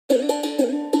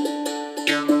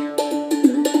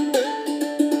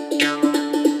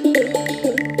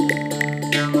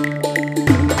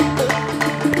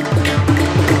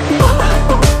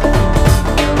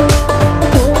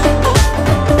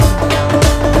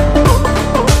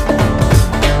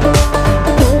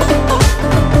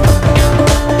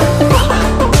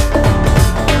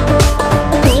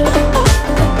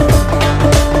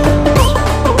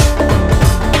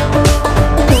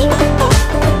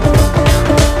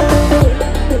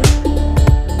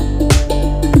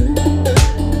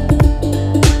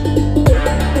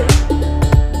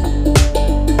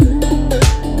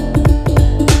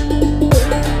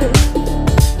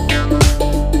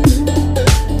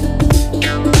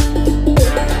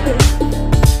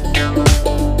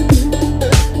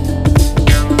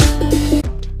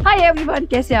Everyone,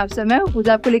 कैसे आप सब? मैं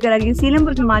पूजा आपको लेकर आ रही हूँ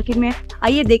सीलमपुर की मार्केट में।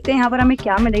 आइए देखते हैं यहाँ पर हमें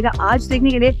क्या मिलेगा आज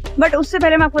देखने के लिए। बट उससे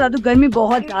पहले मैं आपको बता दूं, गर्मी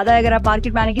बहुत ज्यादा है। अगर आप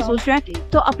मार्केट में आने की सोच रहे हैं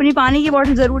तो अपनी पानी की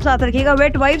बोतल जरूर साथ रखिएगा,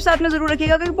 वेट वाइप साथ में जरूर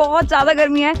रखिएगा, क्योंकि बहुत ज्यादा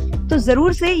गर्मी है। तो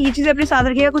जरूर से ये चीजें अपने साथ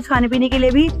रखिएगा, कुछ खाने पीने के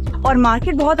लिए भी। और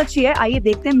मार्केट बहुत अच्छी है, आइए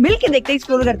देखते हैं, मिल के देखते हैं,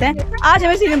 एक्सप्लोर करते हैं आज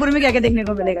हमें सीलमपुर में क्या क्या देखने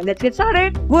को मिलेगा। Let's get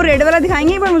started. वो रेड वाला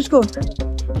दिखाएंगे एक बार मुझको।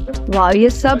 वाह, ये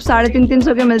सब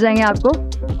 350 के मिल जाएंगे आपको।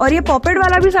 और ये पॉपेट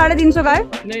वाला भी 350 का है?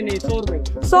 नहीं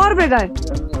 100 रुपए का है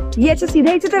ये। अच्छा,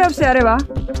 सीधा इसी तरफ से, अरे वाह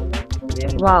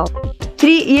वाह।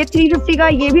 ये 350 का,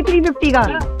 ये भी 350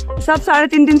 का, सब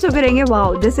 350 के रहेंगे।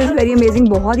 वाह, दिस इज वेरी अमेजिंग।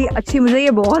 बहुत ही अच्छी, मुझे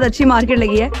ये बहुत अच्छी मार्केट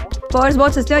लगी है। पर्स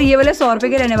बहुत सस्ते और ये वाले 100 रुपए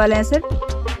के रहने वाले हैं सर।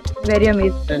 Very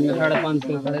amazing.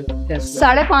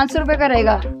 550 रुपए का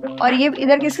रहेगा। और ये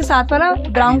इधर किसके साथ वाला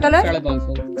ब्राउन कलर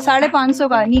 550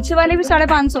 का। नीचे वाले भी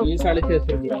 550,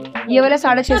 ये वाले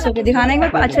 650 के दिखाना एक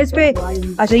बार। अच्छा, इस पे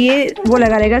अच्छा ये वो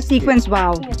लगा रहेगा सीक्वेंस।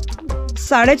 वाह,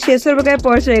 650 रुपए का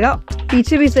पर्स रहेगा।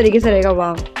 पीछे भी इस तरीके से रहेगा।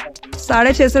 वाह,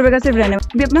 650 रुपए का सिर्फ रहने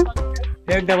भी अपना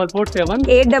 8447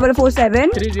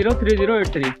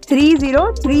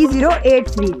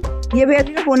 303083। ये भैया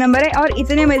का फोन नंबर है। और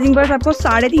इतने अमेजिंग पर्स आपको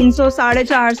 350,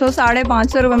 450,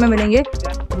 550 रुपए में मिलेंगे।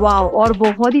 वाह, और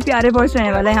बहुत ही प्यारे पर्स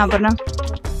रहने वाला है यहाँ पर ना।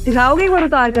 दिखाओगे एक बार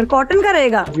उतार कर? कॉटन का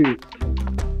रहेगा जी।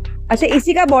 अच्छा,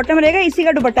 इसी का बॉटम रहेगा, इसी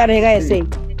का दुपट्टा रहेगा ऐसे ही।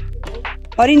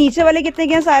 और ये नीचे वाले कितने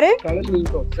के हैं?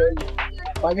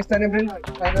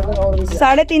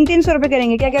 350 रुपए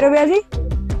करेंगे। क्या कह रहे हो भैया जी?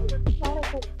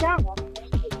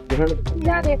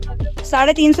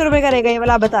 350 रुपए का रहेगा ये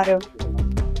वाला, आप बता रहे हो?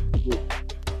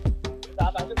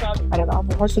 अरे वाह,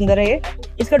 बहुत सुंदर है ये।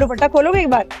 इसका दुपट्टा खोलोगे एक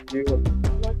बार?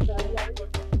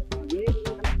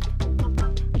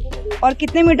 और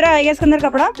कितने मीटर आएगा इसके अंदर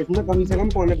कपड़ा? कम से कम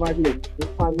 4.5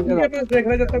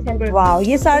 मीटर। वाह,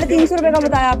 ये 350 रुपए का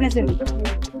बताया आपने सिर्फ।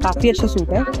 काफी अच्छा सूट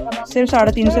है, सिर्फ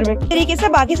 350 रुपए तरीके से।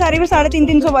 बाकी सारे भी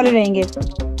 350 वाले रहेंगे।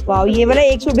 वाह, ये वाला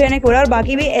एक सूट मैंने खोला और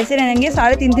बाकी भी ऐसे रहेंगे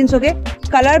 350 के।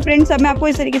 कलर प्रिंट सब में आपको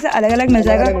इस तरीके से अलग अलग मिल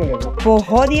जाएगा।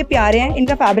 बहुत ये प्यारे हैं,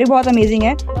 इनका फैब्रिक बहुत अमेजिंग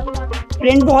है,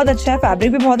 प्रिंट बहुत अच्छा है,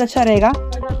 फैब्रिक भी बहुत अच्छा रहेगा।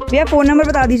 भैया फोन नंबर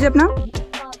बता दीजिए अपना।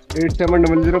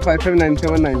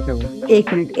 8700559797।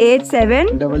 एक मिनट,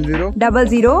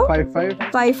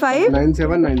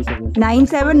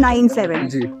 8700559797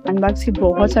 जी। अनबॉक्स की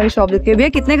बहुत सारी शॉप दिखती है। भैया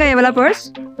कितने का ये वाला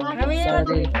पर्स?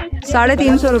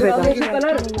 350 रुपए का।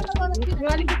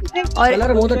 और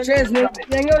कलर बहुत अच्छे हैं इसमें।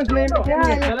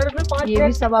 ये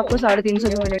भी सब आपको 350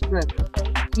 के मिलेगा।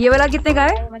 ये वाला कितने का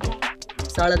है?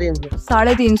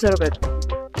 350 रुपए।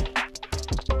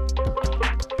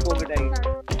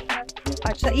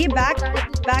 अच्छा, ये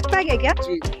बैकपैक है क्या?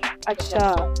 जी।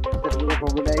 अच्छा,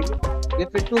 ये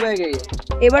फिट्टू बैग है। ये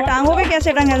एक बार टांगोगे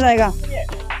कैसे टांगा जाएगा?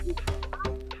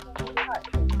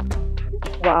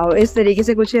 वाह, इस तरीके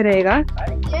से कुछ रहेगा।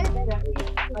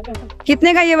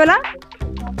 कितने का ये वाला?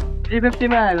 350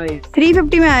 में आएगा। ये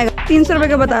 350 में आएगा। 300 रुपए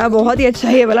का बताया। बहुत ही अच्छा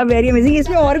है ये वाला, वेरी अमेजिंग।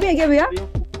 इसमें और भी है क्या भैया?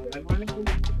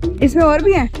 इसमें और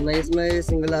भी है? नहीं, इसमें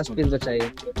सिंगल लास्ट पीस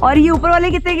चाहिए। और ये ऊपर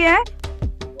वाले कितने के हैं?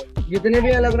 जितने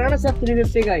भी अलग रहा ना, सब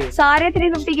 350 का ही। सारे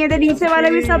 350 के थे, नीचे वाले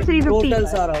भी सब 350। टोटल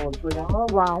सारा।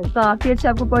 वाह, काफी अच्छे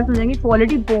आपको पर्स मिल जाएंगे।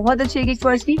 क्वालिटी बहुत अच्छी है एक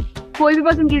पर्स की, कोई भी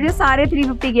पसंद कीजिए। सारे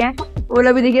 350 के हैं।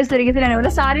 ओला भी देखिए इस तरीके से रहने वाला,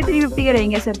 सारे 350 के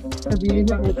रहेंगे सर।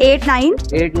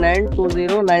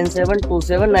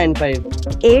 8920972795।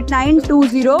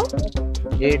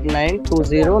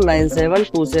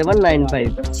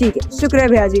 8920972795। ठीक है, शुक्रिया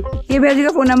भैया जी। ये भैया जी का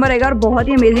फोन नंबर रहेगा। और बहुत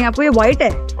ही अमेजिंग आपको ये व्हाइट है।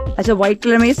 अच्छा, व्हाइट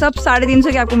कलर में ये सब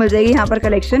 350 की आपको मिल जाएगी यहाँ पर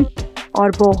कलेक्शन।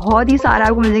 और बहुत ही सारा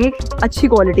आपको मिल जाएंगे अच्छी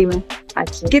क्वालिटी में।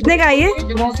 अच्छा, कितने का है ये?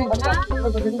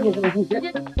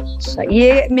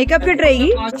 ये मेकअप किट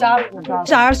रहेगी,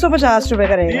 450 रुपए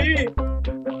का रहेगा।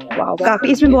 वाह,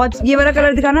 काफी। इसमें बहुत, ये वाला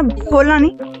कलर दिखाना, खोलना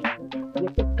नहीं।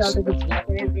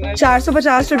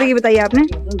 450 रुपए की बताइए आपने।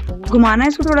 घुमाना है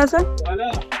इसको थोड़ा सा।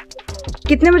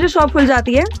 कितने बजे शॉप खुल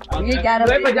जाती है?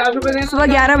 सुबह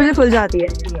 11 बजे खुल जाती है।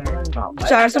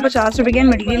 450 रुपए के।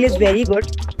 मटेरियल इज वेरी गुड,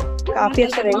 काफी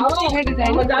अच्छा रहेगा।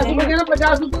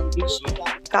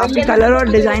 काफी कलर और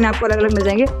डिजाइन आपको अलग अलग मिल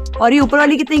जाएंगे। और ये ऊपर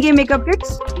वाली कितने की है मेकअप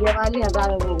किट्स?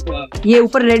 ये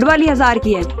ऊपर रेड वाली 1000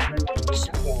 की है।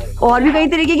 और भी कई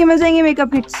तरीके के मिल जाएंगे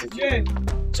मेकअप किट्स।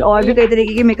 और भी कई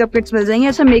तरीके के मेकअप किट्स मिल जाएंगे।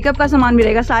 अच्छा, मेकअप का सामान भी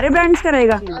रहेगा, सारे ब्रांड्स का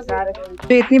रहेगा।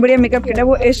 तो इतनी बढ़िया मेकअप किट है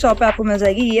वो इस शॉप पे आपको मिल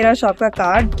जाएगी। ये रहा शॉप का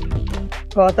कार्ड।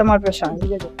 गौतम और प्रशांत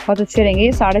बहुत अच्छे रहेंगे।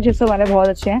 ये 650 वाले बहुत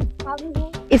अच्छे हैं।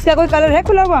 इसका कोई कलर है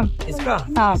खुला हुआ? इसका?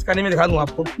 हाँ, इसका नहीं, मैं दिखा दूँ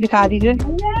आपको। दिखा दीजिए।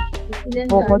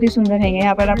 बहुत ही सुंदर है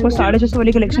यहाँ पर आपको 650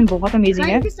 वाली कलेक्शन बहुत अमेजिंग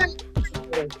है।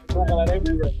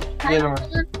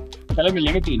 कलर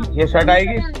मिलेंगे 3। ये शर्ट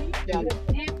आएगी,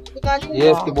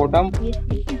 ये इसकी बॉटम,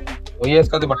 तो ये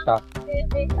इसका दुपट्टा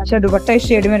अच्छा, दुपट्टा इस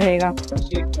शेड में रहेगा।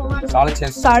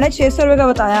 650 रुपए का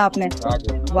बताया आपने।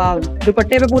 वाह,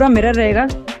 दुपट्टे पे पूरा मिरर रहेगा,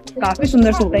 काफी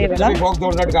सुंदर सूट है ये वाला।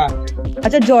 जॉर्जेट का।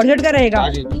 अच्छा, जॉर्जेट का रहेगा।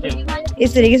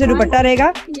 इस तरीके से दुपट्टा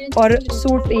रहेगा और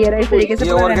सूट ये रहा इस तरीके से।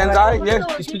 ये ऑर्गेन्जा है, ये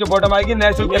इसकी जो बॉटम आएगी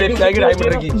नेचुरल क्रेप की आएगी 2.5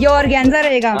 मीटर की। ये ऑर्गेन्जा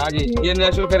रहेगा। हाँ जी, ये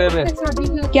नेचुरल क्रेप है।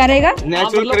 क्या रहेगा?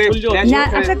 Natural crepe.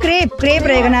 अच्छा, क्रेप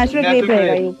रहेगा, नेचुरल क्रेप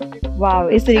रहेगा ये। वाह,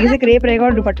 इस तरीके से क्रेप रहेगा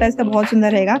और दुपट्टा इसका बहुत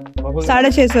सुंदर रहेगा।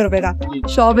 650 रुपए का।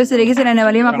 शॉप इस तरीके से रहने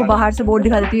वाली है। मैं आपको बाहर से बोर्ड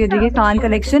दिखा देती हूँ। देखिए, कान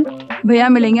कलेक्शन भैया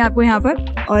मिलेंगे आपको यहाँ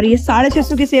पर, और ये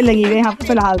 650 की सेल लगी हुई है यहाँ पर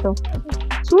फिलहाल। तो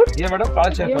सूट ये मैडम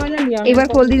 650। एक बार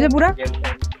खोल दीजिए पूरा।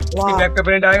 बैक का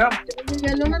प्रिंट आएगा।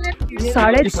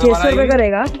 650 रुपए का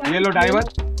रहेगा। Yellow diamond.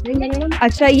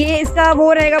 अच्छा, ये इसका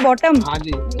वो रहेगा बॉटम। हाँ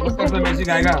जी, दुपट्टा पे मैचिंग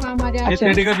आएगा। ये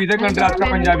थ्रेडी का पीस है, कंट्रास्ट का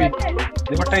पंजाबी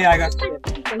दुपट्टा ही आएगा।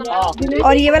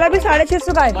 और ये वाला भी 650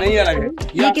 का है। नहीं अलग है,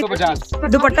 ये 850।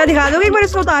 दुपट्टा दिखा दोगे एक बार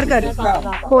इसको उतार कर,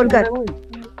 खोल कर?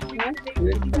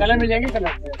 कलर मिल जाएंगे।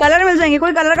 कलर मिल जाएंगे।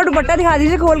 कोई कलर का दुपट्टा दिखा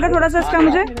दीजिए खोल कर थोड़ा सा इसका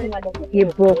मुझे। ये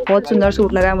बहुत सुंदर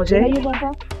सूट लगा है मुझे,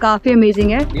 काफी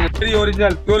अमेजिंग है। ये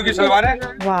ओरिजिनल प्योर की सलवार है।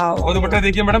 वाह, और दुपट्टा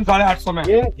देखिए मैडम 850 में।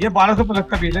 ये 1250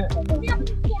 का पीस है।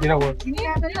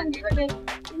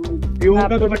 प्योर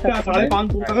का दुपट्टा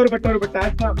 550 का दुपट्टा है।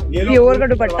 प्योर का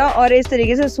दुपट्टा और इस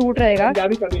तरीके से सूट रहेगा,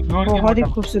 बहुत ही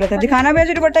खूबसूरत है। दिखाना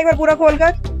भैया दुपट्टा एक बार पूरा खोल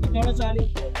कर।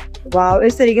 वाह,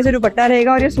 इस तरीके से दुपट्टा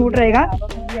रहेगा और ये सूट रहेगा,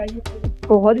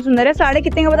 बहुत ही सुंदर है। साढ़े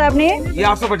कितने का बताया आपने? ये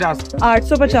 850।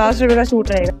 850 रुपए का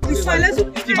सूट रहेगा।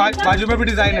 इसकी बाजू में भी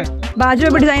डिजाइन है। बाजू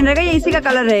में भी डिजाइन रहेगा, ये इसी का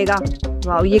कलर रहेगा।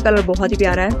 वाह, ये कलर बहुत ही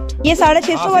प्यारा है। ये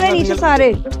 650 वाले नीचे सारे।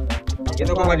 ये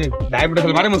देखो भाजी 2.5 मीटर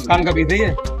सलवार है, मुस्कान का पीस है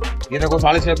ये देखो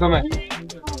 650 में।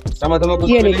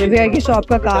 ये देखिए भैया की शॉप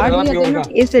का कार्ड।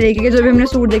 इस तरीके के जो भी हमने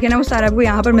सूट देखे ना वो सारे आपको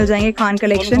यहाँ पर मिल जाएंगे। खान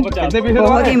कलेक्शन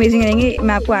बहुत ही अमेजिंग रहेंगे।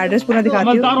 मैं आपको एड्रेस पूरा दिखाती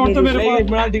हूँ।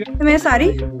 मैं सारी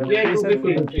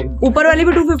ऊपर वाली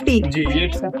भी 250 जी, ये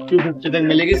 250 तक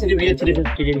मिलेगी। सिर्फ ये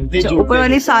 350 की। ऊपर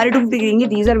वाली सारी 250 की रहेंगी।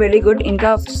 These are very good.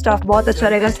 इनका स्टफ बहुत अच्छा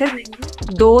रहेगा। सिर्फ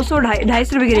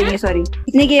 200-250 रुपए की रहेंगी। सॉरी,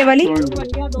 कितने की ये वाली?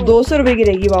 200 रुपए की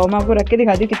रहेगी। वाह, मैं आपको रख के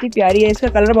दिखाती हूँ कितनी प्यारी है। इसका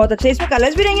कलर बहुत अच्छा है। इसमें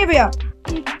कलर्स भी रहेंगे भैया।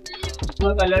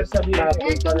 कलर सभी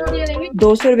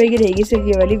 200 रुपए की रहेगी सिर्फ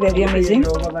ये वाली, वेरी अमेजिंग।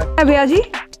 भैया जी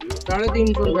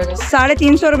 350 रुपए का।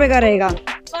 350 रुपए का रहेगा।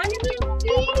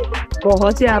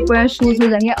 बहुत से आपको यहाँ शूज मिल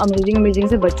जाएंगे अमेजिंग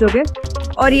से बच्चों के।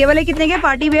 और ये वाले कितने के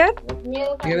पार्टी वेयर? ये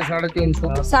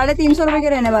 350। 350 रुपए के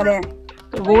रहने वाले हैं।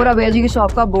 तो वो रहा भैया जी की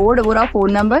शॉप का बोर्ड, वो रहा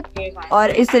फोन नंबर, और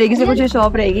इस तरीके से कुछ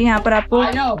शॉप रहेगी। यहाँ पर आपको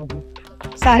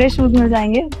सारे शूज मिल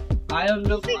जाएंगे।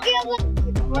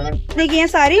 देखिए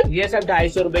सारी ये सब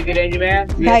 250 रुपए की रेंज में है।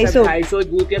 250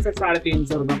 जूते सब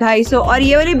 350 रुपए। 250। और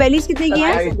ये वाली बेलीज कितने की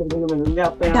है?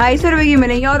 250 रुपए की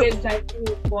मिलेंगी। और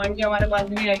पॉइंट हमारे पास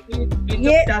नहीं आएगी।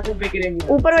 ये 50 रुपए की रेंज।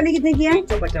 ऊपर वाली कितने की है?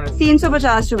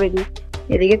 350 रुपए की।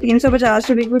 ये देखिए 350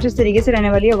 रुपए की कुछ इस तरीके से रहने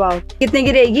वाली है। वाह, कितने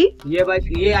की रहेगी?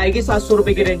 ये आएगी 700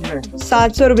 रुपए की रेंज में।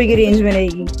 700 रुपए की रेंज में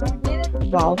रहेगी।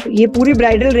 वाह, ये पूरी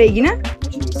ब्राइडल रहेगी ना?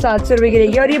 700 रुपए की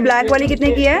रहेगी। और ये ब्लैक वाली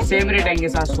कितने की है? सेम रेट आएंगे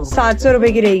 700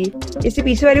 रुपए की रहेगी। इससे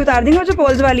पीछे वाली उतार देंगे, जो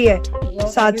पोल्स वाली है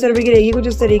 700 रुपए की रहेगी कुछ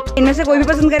इस तरीके। इनमें से कोई भी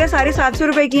पसंद करे, सारी 700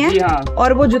 रुपए की हैं। हाँ।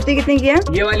 और वो जुत्ती कितने की है?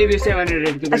 ये वाली भी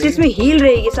 700 की। अच्छा, इसमें हील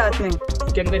रहेगी साथ में?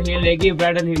 इसके अंदर हील रहेगी,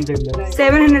 ब्राइडल हील रहेगी।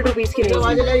 700 रुपीज की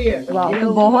रहेगी। वाह,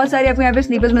 तो बहुत सारी आपको यहाँ पे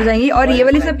स्लीपर्स मिल जाएंगी। और ये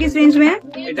वाली सब किस रेंज में है?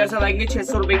 इधर सब आएंगे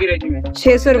 600 रुपए की रेंज में।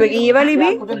 600 रुपए की। ये वाली भी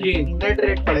नेट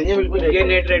रेट पड़ेंगे बिल्कुल। ये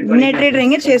नेट रेट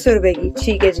रहेंगे 600 रुपए की।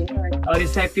 ठीक है जी। और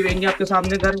इससे एक्टिव रहेंगे आपके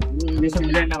सामने इधर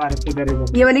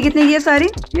ये वाली कितने की है सारी?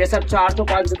 ये सब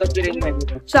 400-500 तक की रेंज में।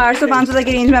 400-500 तक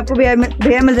की रेंज में आपको भैया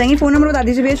मिल जाएंगी। फोन नंबर बता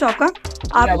दीजिए भैया शॉप का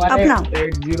आप अपना।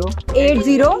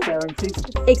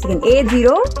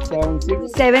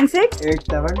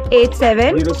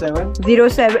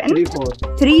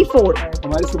 80-87-87-07-34।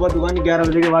 हमारी सुबह दुकान 11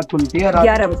 बजे के बाद खुलती है।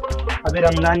 11 अभी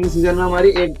रमजान के सीजन में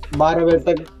हमारी 12 बजे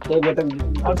तक 1 बजे तक।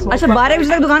 अच्छा, 12 बजे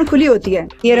तक दुकान खुली होती है।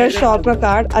 ये रहा शॉप का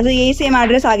कार्ड। अच्छा, यही सेम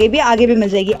एड्रेस आगे भी मिल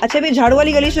जाएगी। अच्छा, भी झाड़ू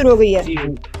वाली गली शुरू हो गई है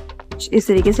इस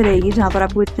तरीके से रहेगी, जहाँ पर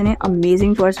आपको इतने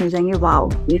अमेजिंग पर्स मिल जाएंगे। वाओ,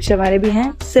 रिक्शा वाले भी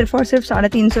हैं। सिर्फ और सिर्फ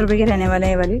 350 रुपए के रहने वाले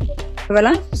हैं।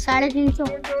 वाला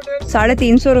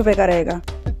 350 रुपए का रहेगा।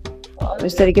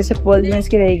 इस तरीके से पर्स में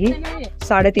इसकी रहेगी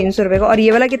 350 रुपए का। और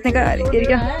ये वाला कितने का?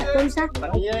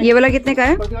 ये वाला कितने का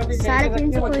है?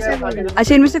 350।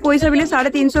 अच्छा, इनमें से कोई सा भी ले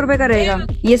 350 रुपए का रहेगा।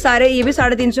 ये भी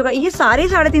 350 का। ये सारे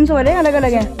 350 वाले अलग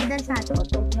अलग हैं।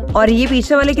 और ये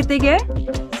पीछे वाले कितने के हैं?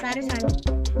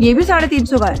 ये भी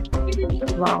 350 का है।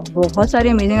 वाह, बहुत सारी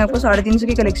अमेजिंग आपको 350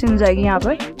 की कलेक्शन मिल जाएगी यहाँ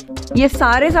पर। ये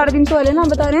सारे 350 वाले ना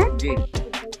बता रहे हैं?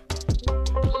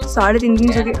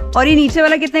 350 के। और ये नीचे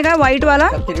वाला कितने का है, व्हाइट वाला?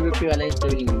 350 वाला है।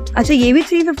 अच्छा ये भी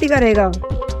 350 का रहेगा।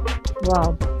 वाह,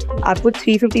 आपको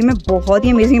 350 में बहुत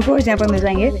ही अमेजिंग पर्स यहाँ पर मिल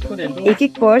जाएंगे। एक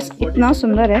एक पर्स इतना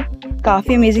सुंदर है,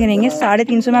 काफी अमेजिंग रहेंगे।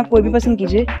 350 में आप कोई भी पसंद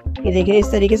कीजिए। ये देखिए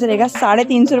इस तरीके से रहेगा,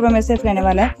 350 रुपए में सिर्फ रहने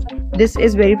वाला है। This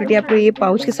is very pretty. आपको ये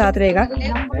पाउच के साथ रहेगा,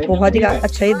 बहुत ही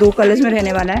अच्छा। ये 2 कलर्स में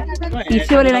रहने वाला है।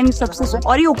 पीछे वाले लाइन सबसे,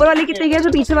 और ये ऊपर वाले कितने के हैं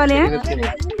जो पीछे वाले हैं?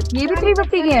 ये भी 350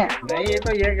 के हैं। नहीं ये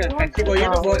तो ये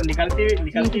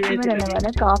निकलती रहने वाला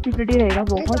है, काफी प्रिटी रहेगा,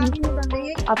 बहुत ही।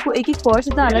 आपको एक एक पर्स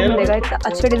इतना अलग मिलेगा, इतना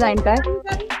अच्छा डिजाइन का है।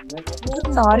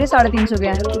 सारे 350 के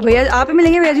हैं। भैया आप ही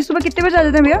मिलेंगे भैया जी? सुबह कितने बजे आ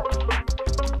जाते हैं भैया?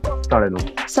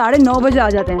 9:30 बजे आ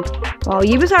जाते हैं। वाह,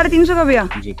 ये भी 350 का भैया?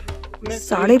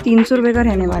 350 रुपए का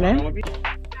रहने वाला है।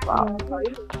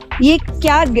 ये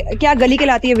क्या गली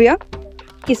कहलाती है भैया?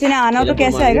 किसी ने आना हो तो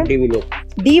कैसे आएगा?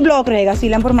 डी ब्लॉक रहेगा,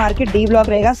 सीलमपुर मार्केट डी ब्लॉक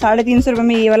रहेगा। 350 रुपए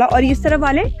में ये वाला। और इस तरफ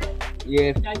वाले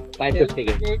ये 550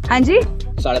 के। हाँ जी,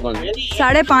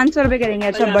 550 रुपए करेंगे।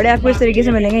 अच्छा, बड़े आपको इस तरीके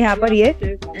से मिलेंगे यहाँ पर, ये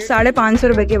 550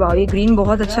 रुपए के। भाव, ये ग्रीन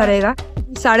बहुत अच्छा रहेगा।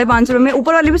 550 रुपए में।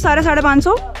 ऊपर वाले भी सारे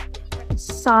 550,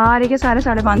 सारे के सारे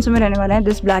 550 में रहने वाले हैं।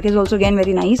 This black is also again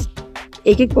very nice.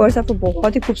 एक एक पर्स आपको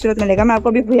बहुत ही खूबसूरत मिलेगा। मैं आपको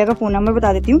अभी भैया का फोन नंबर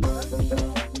बता देती हूँ।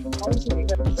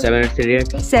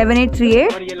 7838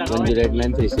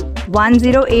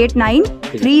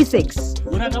 108936।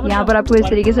 यहाँ पर आपको इस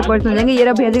तरीके से पर्स मिल जाएंगे। ये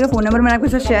रहा भैया जी का फोन नंबर, मैंने आपके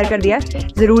साथ शेयर कर दिया है,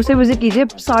 जरूर से विजिट कीजिए।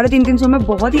 350 में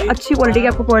बहुत ही अच्छी क्वालिटी के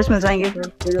आपको पर्स मिल जाएंगे।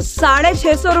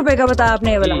 650 रुपए का बताया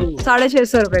आपने, ये वाला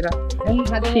 650 रुपए का।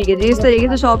 ठीक है जी, इस तरीके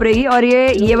से शॉप रहेगी। और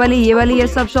ये वाली ये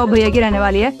सब शॉप भैया की रहने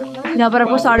वाली है। यहाँ पर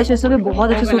आपको 650 के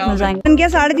बहुत अच्छे सूट मिल जाएंगे। क्या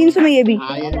 350 में ये भी?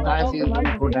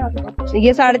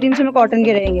 ये 350 में कॉटन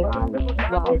के रहेंगे।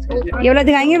 ये वाला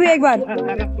दिखाएंगे भी एक बार?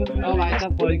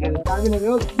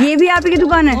 ये भी आप ही की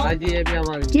दुकान है?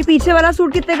 ये पीछे वाला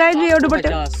सूट कितने का है जी? और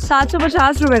दुपट्टा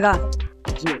 750 रुपए का।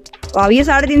 वाह, ये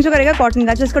 350 का रहेगा, कॉटन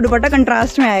का। इसका दुपट्टा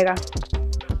कंट्रास्ट में आएगा।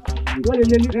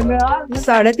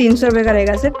 350 रुपए का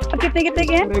रहेगा सिर्फ। कितने कितने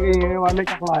के हैं?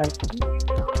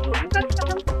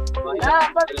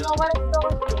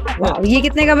 ये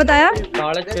कितने का बताया?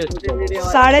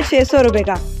 650 रुपए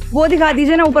का। वो दिखा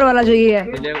दीजिए ना ऊपर वाला जो ये है।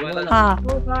 हाँ,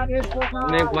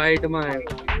 व्हाइट में है।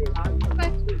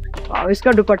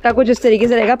 इसका दुपट्टा कुछ इस तरीके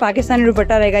से रहेगा, पाकिस्तानी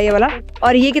दुपट्टा रहेगा ये वाला।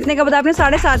 और ये कितने का बताया आपने?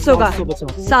 750 का।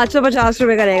 750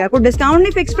 रुपए का रहेगा। कोई डिस्काउंट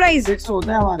नहीं? Fix price?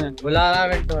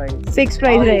 फिक्स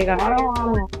प्राइस रहेगा।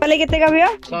 पहले कितने का भैया?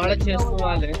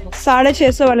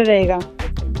 650 वाले रहेगा।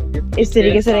 इस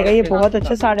तरीके से रहेगा, ये बहुत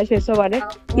अच्छा 650 वाले।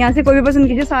 यहाँ से कोई भी पसंद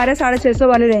कीजिए, सारे 650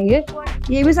 वाले रहेंगे।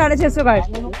 ये भी 650 का है।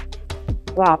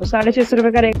 वाह, 650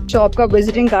 रुपए का रहेगा। शॉप का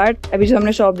विजिटिंग कार्ड, अभी जो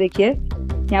हमने शॉप देखी है,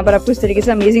 यहाँ पर आपको इस तरीके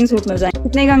से अमेजिंग सूट मिल जाएंगे।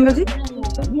 कितने का अंकल जी?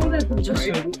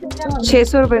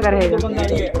 600 रुपए का रहेगा।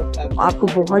 आपको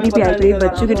बहुत ही प्यारी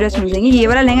बच्चों की ड्रेस मिल जाएंगी। ये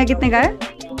वाला लहंगा कितने का है?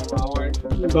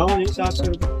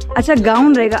 अच्छा,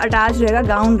 गाउन रहेगा, अटैच रहेगा,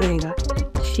 गाउन रहेगा।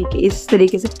 ठीक है, इस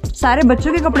तरीके से सारे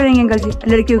बच्चों के कपड़े रहेंगे अंकल जी,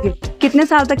 लड़कियों के। कितने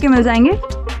साल तक के मिल जाएंगे?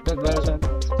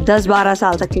 10-12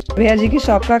 साल तक के। भैया जी की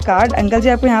शॉप का कार्ड अंकल जी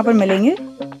आपको यहाँ पर मिलेंगे।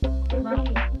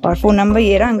 और फोन नंबर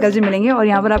ये रहा, अंकल जी मिलेंगे। और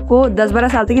यहाँ पर आपको 10-12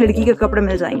 साल तक की लड़की के कपड़े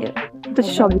मिल जाएंगे। तो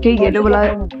शॉप के येलो वाला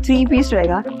 3 पीस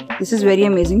रहेगा। This is very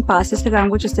amazing. Passes का काम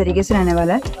कुछ इस तरीके से रहने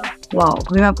वाला है। वाह,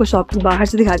 अभी मैं आपको शॉप के बाहर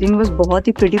से दिखाती हूँ। बस बहुत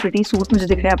ही प्रिटी सूट मुझे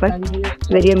दिख रहा है यहाँ पर,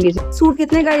 वेरी अमेजिंग। सूट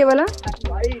कितने का है ये वाला?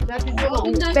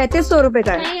 3500 रुपए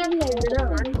का है।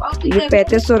 ये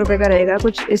 3500 रुपए का रहेगा,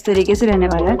 कुछ इस तरीके से रहने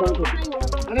वाला है।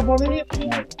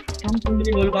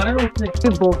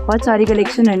 बहुत सारी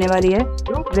कलेक्शन रहने वाली है,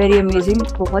 वेरी अमेजिंग।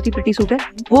 बहुत ही प्रिटी सूट है।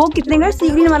 वो कितने का? सी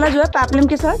ग्रीन वाला जो है पैपलम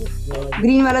के साथ,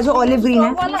 ग्रीन वाला जो ऑलिव ग्रीन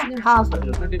है, हाँ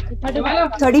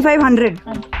 3500।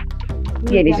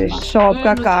 ये लीजिए शॉप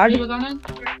का कार्ड,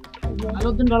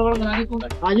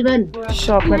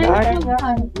 शॉप का कार्ड।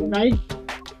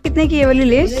 कितने की ये वाली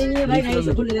लेस?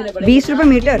 20 रुपए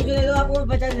मीटर।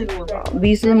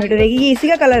 20 रुपए मीटर रहेगी। ये इसी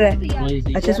का कलर है?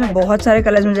 अच्छा, इसमें बहुत सारे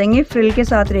कलर्स मिल जाएंगे। फ्रिल के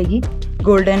साथ रहेगी,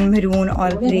 गोल्डन, मैरून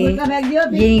और ग्रे।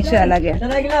 ये नीचे अलग है।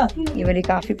 ये वाली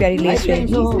काफी प्यारी लेस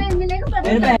रहेगी।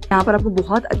 यहाँ पर आपको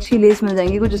बहुत अच्छी लेस मिल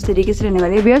जाएंगी, कुछ इस तरीके से रहने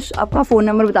वाली है। भैया आपका फोन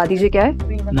नंबर बता दीजिए, क्या है?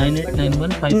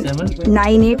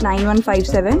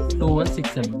 989157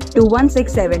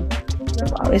 2167।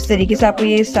 इस तरीके से आपको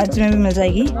ये स्टड्स में भी मिल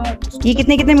जाएगी। ये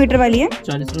कितने मीटर वाली है?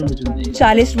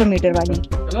 40 रुपए मीटर वाली।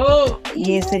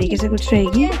 ये इस तरीके से कुछ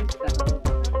रहेगी।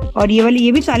 और ये वाली,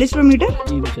 ये भी 40 रुपए मीटर।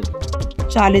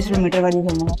 40 रुपए मीटर वाली है।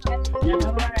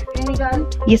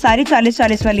 ये सारी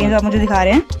 40 वाली है जो आप मुझे दिखा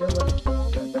रहे हैं।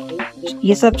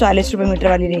 ये सब 40 रुपए मीटर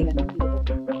वाली रहेगी।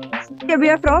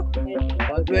 भैया फ्रॉक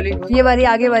ये वाली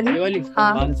आगे वाली?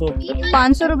 हाँ,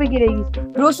 500 रुपए की रहेगी।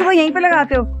 रोज सुबह यहीं पे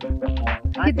लगाते हो?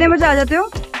 कितने बजे आ जाते हो?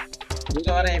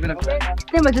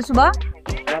 कितने बजे सुबह?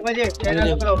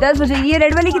 10 बजे। ये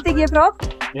रेड वाली कितने की है फ्रॉक?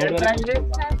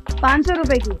 500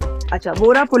 रुपए की। अच्छा,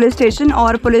 बोरा पुलिस स्टेशन,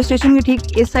 और पुलिस स्टेशन के ठीक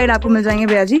इस साइड आपको मिल जाएंगे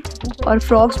भैया जी। और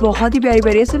फ्रॉक्स बहुत ही प्यारी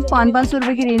प्यारी है, सिर्फ 500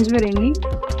 रुपए की रेंज में रहेंगी।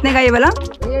 कितने का ये वाला?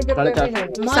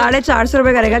 450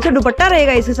 रुपए का रहेगा। अच्छा, दुपट्टा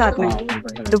रहेगा इसके साथ में?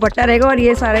 दुपट्टा रहेगा, और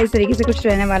ये सारा इस तरीके से कुछ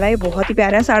रहने वाला है। बहुत ही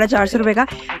प्यारा है, 450 रुपए का।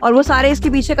 और वो सारे इसके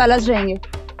पीछे कलर्स रहेंगे,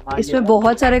 इसमें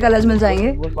बहुत सारे कलर्स मिल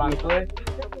जाएंगे,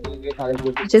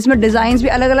 जिसमें डिजाइन भी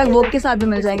अलग अलग वर्क के साथ भी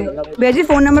मिल जाएंगे। भैया जी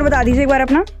फोन नंबर बता दीजिए एक बार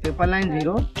अपना।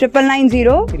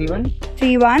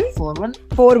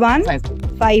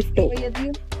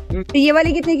 9990314142। तो ये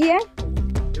वाली कितने की है?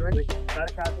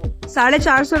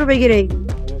 450 रुपए की रहेगी।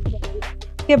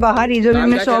 के बाहर ये जो भी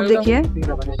हमने शॉप देखी है,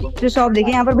 जो शॉप देखी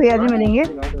है, यहाँ पर भैया जी मिलेंगे।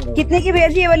 कितने की भैया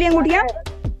जी ये वाली अंगूठियाँ?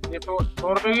 100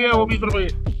 रुपए की है, वो 20 रुपए।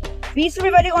 20 रुपए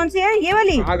वाली कौन सी है? ये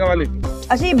वाली? आगे वाली।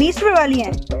 अच्छा, ये 20 रुपए वाली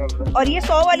है, और ये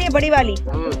 100 वाली है, बड़ी वाली।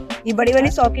 ये बड़ी वाली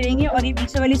 100 की रहेंगी, और ये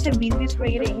 20 वाली सिर्फ 20 रुपए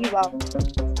की रहेंगी। वाह,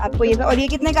 आपको ये। और ये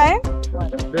कितने का है?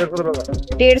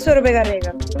 150 रुपए का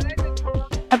रहेगा।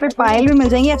 यहाँ पे पायल भी मिल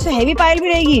जाएंगी। अच्छा, हैवी पायल भी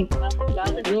रहेगी।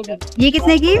 ये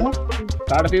कितने की?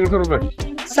 350 रुपए।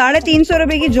 350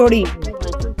 रुपए की जोड़ी।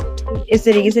 इस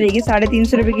तरीके से रहेगी,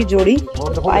 350 रुपए की जोड़ी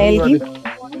पायल की।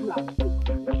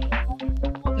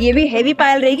 ये भी हैवी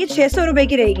पायल रहेगी, 600 रुपए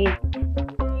की रहेगी।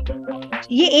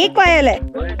 ये एक पायल है?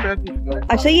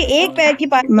 अच्छा, ये एक पैर की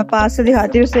पायल। मैं पास से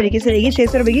दिखाती हूँ। इस तरीके से रहेगी,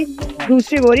 600 रुपए की।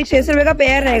 दूसरी बोरी 600 रुपए का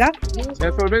पैर रहेगा।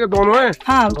 600 रुपए के दोनों है?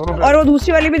 हाँ, और वो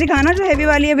दूसरी वाली भी दिखाना जो हैवी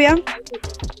वाली है भैया।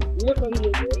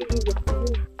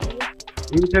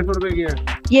 600 रुपए की है।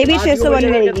 ये भी 600 वाली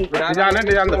रहेगी। डिजाइन है,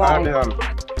 डिजाइन।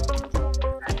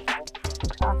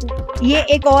 ये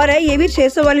एक और है, ये भी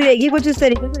 600 वाली रहेगी। कुछ इस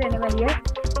तरीके से रहने वाली है,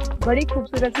 बड़ी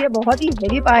खूबसूरत है, बहुत ही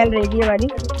हेवी पायल रहेगी ये वाली।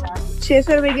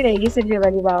 600 रुपए की रहेगी सिर्फ ये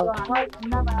वाली। वाह,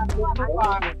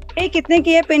 ये कितने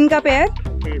की है पिन का पेयर?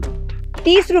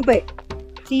 30 रुपए।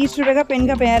 30 रुपए का पिन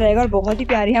का पेयर रहेगा, और बहुत ही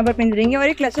प्यारी यहाँ पर पिन रहेंगे। और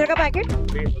ये क्लचर का पैकेट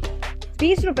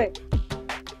 30 रुपए।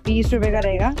 30 रुपए का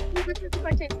रहेगा।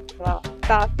 वाह,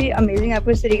 काफी अमेजिंग।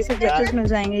 आपको इस तरीके से क्लचर्स मिल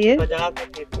जाएंगे। ये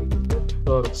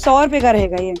 100 रुपए का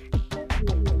रहेगा। ये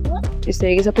इस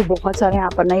तरीके से आपको बहुत सारे यहाँ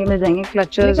पर नहीं मिल जाएंगे,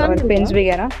 क्लचर्स और पिन्स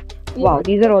वगैरह। Wow,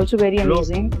 these are also very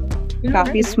amazing.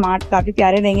 काफी स्मार्ट, काफी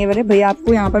प्यारे रहेंगे वाले भैया।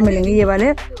 आपको यहाँ पर मिलेंगे ये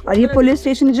वाले। और ये पुलिस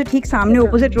स्टेशन जो ठीक सामने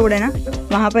ऑपोजिट रोड है ना,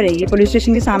 वहाँ पर रहेगी। पुलिस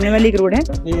स्टेशन के सामने वाली एक रोड है,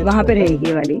 वहाँ पे रहेगी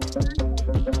ये वाली।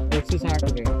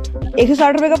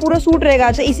 160 रुपए का पूरा सूट रहेगा।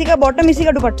 अच्छा, इसी का बॉटम, इसी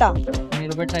का दुपट्टा?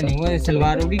 दुपट्टा नहीं हुआ,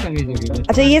 सलवार होगी, कमीज होगी।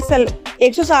 अच्छा, ये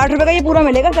 160 रुपए का ये पूरा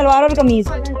मिलेगा, सलवार और कमीज।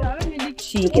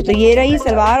 ठीक है, तो ये रही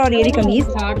सलवार और ये रही कमीज।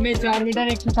 60 में 4 मीटर,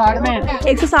 160 में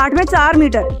 160 में 4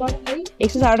 मीटर।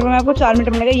 160 रुपए में आपको 4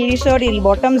 मीटर मिलेगा। ये शर्ट, ये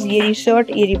बॉटम्स, ये शर्ट,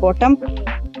 ये बॉटम।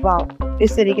 वाह,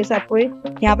 इस तरीके से आपको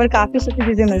यहाँ पर काफी सारी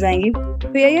चीजें मिल जाएंगी।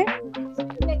 तो ये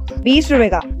 20 रुपए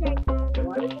का।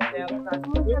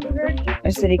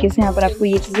 इस तरीके से यहाँ पर आपको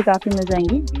ये चीजें काफी मिल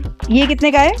जाएंगी। ये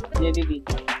कितने का है?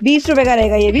 20 रुपए का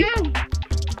रहेगा। ये भी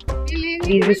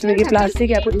 20 रुपए की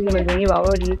प्लास्टिक आपको चीजें मिल जाएंगी। वाह,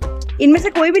 और ये इनमें से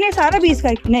कोई भी नहीं, सारा 20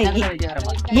 का नहीं।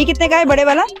 ये कितने का है बड़े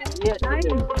वाला?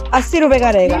 80 रुपए का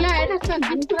रहेगा।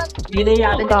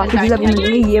 काफी चीज आपको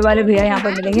मिलेंगी। ये वाले भैया यहाँ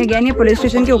पर मिलेंगे। अगेन ये पुलिस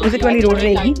स्टेशन के ऑपोजिट वाली रोड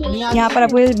रहेगी। यहाँ पर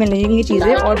आपको मिलेंगी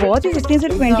चीजें, और बहुत ही सस्ती,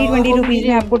 सिर्फ 20 रुपीज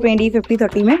में आपको 20, 50,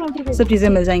 30 में सब चीजें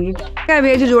मिल जाएंगी। क्या है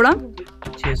भैया जी जोड़ा?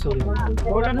 600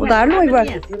 उतार लो एक बार।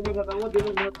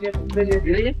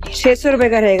 600 रुपए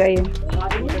का रहेगा ये।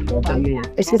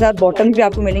 इसके साथ बॉटम भी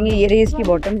आपको मिलेंगे। ये रही इसकी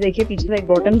बॉटम, देखिए पीछे से एक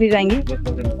बॉटम भी जाएंगी,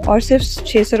 और सिर्फ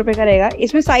 600 रुपए का रहेगा।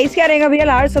 इसमें साइज क्या रहेगा भैया?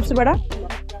 लार्ज सबसे बड़ा?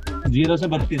 0 से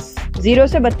 32। 0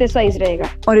 से 32 साइज रहेगा।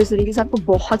 और इस तरीके से आपको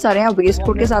बहुत सारे यहाँ वेस्ट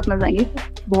कोट के साथ मिल जाएंगे,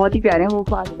 बहुत ही प्यारे हैं। वो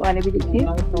वाले भी देखिए,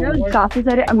 काफी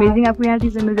सारे अमेजिंग आपको यहाँ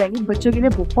चीजें मिल जाएंगी। बच्चों के लिए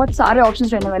बहुत सारे ऑप्शन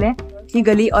रहने वाले हैं। ये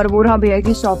गली और वो रहा भैया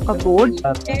की शॉप का बोर्ड।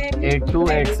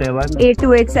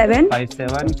 8287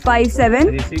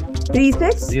 57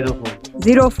 36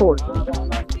 04।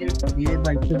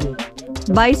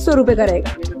 2200 रुपए का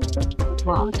रहेगा।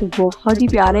 वाह, तो बहुत ही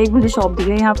प्यारा एक मुझे शॉप दिख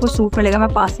रही है। यहाँ आपको सूट मिलेगा, मैं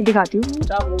पास से दिखाती हूँ।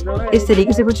 इस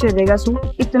तरीके से कुछ रहेगा सूट।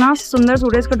 इतना सुंदर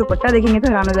सूट है, इसका दुपट्टा देखेंगे तो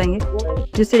हैरान हो जाएंगे।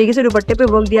 जिस तरीके से दुपट्टे पे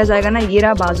वर्क दिया जाएगा ना, ये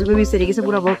रहा बाजू पे भी इस तरीके से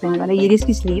पूरा वर्क रहने वाला है। ये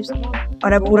इसकी स्लीव्स,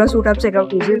 और अब पूरा सूट आप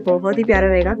चेकआउट कीजिए, बहुत ही प्यारा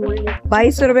रहेगा।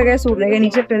 2200 रुपए का सूट रहेगा।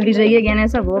 नीचे फिल दी जाइए, अगेन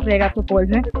ऐसा वर्क रहेगा आपको पोल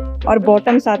में, और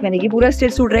बॉटम साथ में रहेगी। पूरा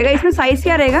स्टिच सूट रहेगा। इसमें साइज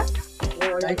क्या रहेगा?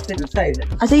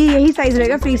 अच्छा, ये यही साइज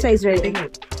रहेगा, फ्री साइज रहेगा।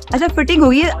 अच्छा, फिटिंग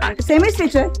होगी, सेमी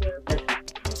स्टिच है?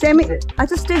 सेमी,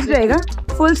 अच्छा स्टिच रहेगा,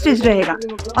 फुल स्टिच रहेगा।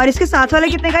 और इसके साथ वाला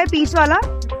कितने का है? पीस वाला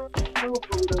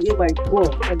ये बाइक वो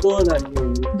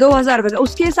 2000 रुपए का।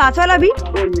 उसके साथ वाला भी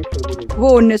वो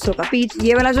 1900 का। पीच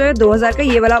ये वाला जो है 2000 का,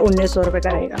 ये वाला 1900 रुपए का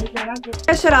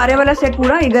रहेगा। शरारे वाला सेट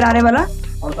पूरा ये गरारे वाला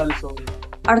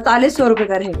 4800 रुपए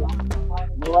का रहेगा।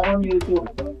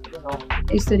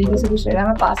 इस तरीके से कुछ रहेगा।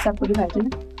 मैं पास से आपको दिखाती हूँ।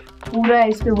 पूरा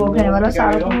इस पे वर्क रहने वाला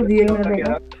सारा तो रियल में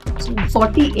रहेगा।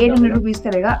 4800 रुपीज का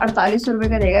रहेगा, 4800 रुपए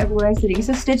का रहेगा। पूरा इस तरीके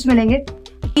से स्टिच मिलेंगे।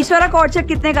 इस वाला कॉर्ड सेट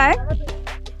कितने का है?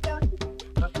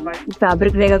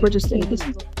 फैब्रिक रहेगा कुछ इस तरीके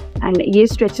से, एंड ये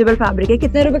स्ट्रेचेबल फैब्रिक है।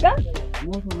 कितने रुपए का?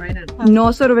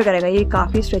 900 रुपए का रहेगा। ये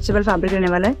काफी स्ट्रेचेबल फैब्रिक रहने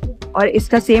वाला है। और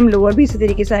इसका सेम लोअर भी इसी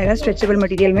तरीके से आएगा स्ट्रेचेबल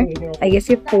मटेरियल में। आई गेस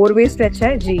ये 4 वे स्ट्रेच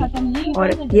है जी।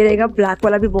 और ये रहेगा ब्लैक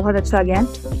वाला भी बहुत अच्छा आ गया है।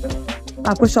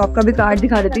 आपको शॉप का भी कार्ड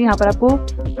दिखा देती हूँ। यहाँ पर आपको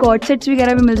कॉर्ड सेट्स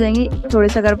वगैरह भी मिल जाएंगे। थोड़े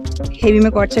से अगर हेवी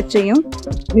में कॉर्ड सेट चाहिए हो,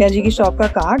 भैया जी की शॉप का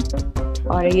कार्ड।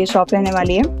 और ये शॉप रहने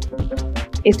वाली है।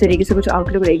 इस तरीके से कुछ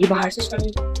आउटलुक रहेगी बाहर से।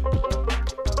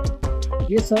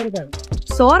 ये 100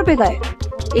 रुपए का है।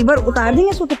 एक बार उतार देंगे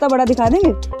इसको, कितना बड़ा दिखा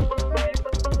देंगे।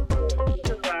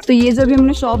 तो ये जो भी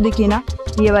हमने शॉप देखी ना,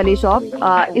 ये वाली शॉप,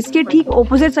 इसके ठीक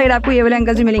ऑपोजिट साइड आपको ये वाले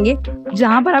अंकल जी मिलेंगे,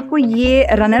 जहाँ पर आपको ये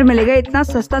रनर मिलेगा इतना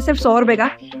सस्ता, सिर्फ 100 रुपए का।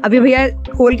 अभी भैया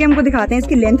खोल के हमको दिखाते हैं।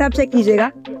 इसकी लेंथ आप चेक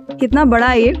कीजिएगा कितना बड़ा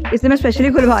है ये। इसलिए मैं स्पेशली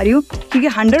खुलवा रही हूँ क्योंकि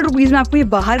 100 रुपीज में आपको ये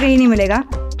बाहर कहीं नहीं मिलेगा।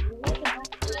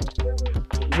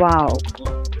 वाओ,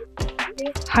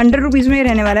 100 रुपीज में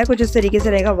रहने वाला है। कुछ इस तरीके से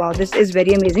रहेगा। Wow, this is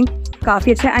very amazing.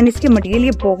 काफी अच्छा है। एंड इसके मटेरियल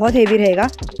ये बहुत हेवी रहेगा।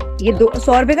 ये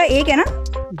 100 रुपए का एक है ना?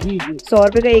 जी 100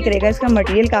 रुपए का एक रहेगा। इसका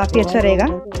मटेरियल काफी अच्छा रहेगा।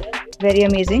 Very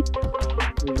amazing.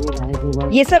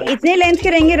 ये सब इतने लेंथ के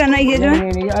रहेंगे रनर, ये जो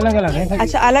है अलग अलग है।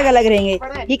 अच्छा, अलग अलग रहेंगे।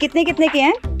 ये कितने कितने के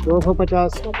हैं?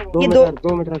 250। ये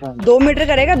 2 मीटर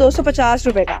का रहेगा, 250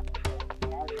 रुपए का।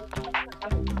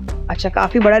 अच्छा,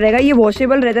 काफी बड़ा रहेगा। ये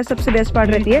वॉशेबल रहता है, सबसे बेस्ट पार्ट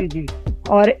रहती है।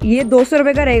 और ये 200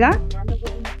 रुपए का रहेगा।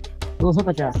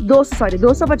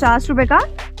 250 रुपए का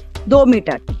 2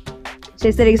 मीटर।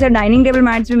 इस तरीके से डाइनिंग टेबल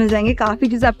मैट्स भी मिल जाएंगे। काफी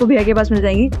चीजें आपको भैया के पास मिल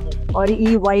जाएंगी। और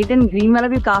ये व्हाइट एंड ग्रीन वाला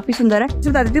भी काफी सुंदर है।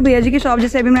 बता देती हूँ भैया जी की शॉप,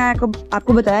 जैसे अभी मैं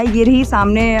आपको बताया, ये रही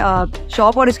सामने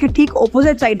शॉप। और इसके ठीक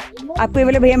ऑपोजिट साइड आपको ये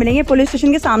वाले भैया मिलेंगे। पुलिस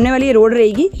स्टेशन के सामने वाली ये रोड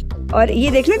रहेगी। और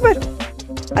ये देख लो एक बार।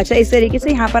 अच्छा, इस तरीके से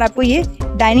यहाँ पर आपको ये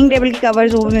डाइनिंग टेबल के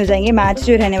कवर्स वो मिल जाएंगे। मैच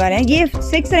जो रहने वाले हैं ये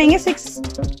 6 रहेंगे।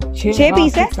 6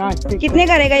 पीस है। कितने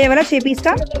का रहेगा ये वाला 6 पीस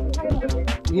का?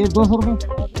 ये 200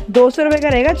 रुपए। 200 रुपए का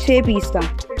रहेगा 6 पीस का।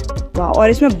 वाह, और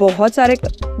इसमें बहुत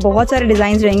सारे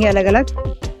डिजाइन रहेंगे अलग अलग।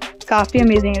 काफी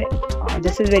अमेजिंग है।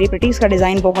 This is very pretty. इसका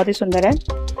डिजाइन बहुत ही सुंदर है।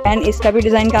 एंड इसका भी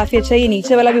डिजाइन काफी अच्छा है। ये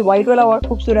नीचे वाला भी व्हाइट वाला और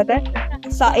खूबसूरत है।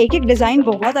 एक एक डिजाइन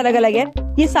बहुत अलग अलग है।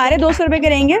 ये सारे 200 रुपए के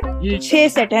रहेंगे। 6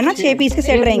 सेट है ना, 6 पीस के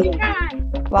सेट रहेंगे।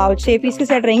 वाह, 6 पीस के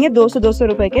सेट रहेंगे 200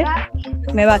 रुपए के।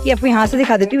 मैं बाकी आपको यहाँ से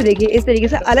दिखा देती हूँ। देखिए, इस तरीके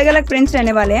से अलग अलग प्रिंट्स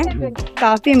रहने वाले हैं।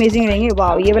 काफी अमेजिंग रहेंगे।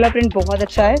 वाह, ये वाला प्रिंट बहुत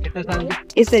अच्छा है।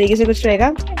 इस तरीके से कुछ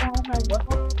रहेगा।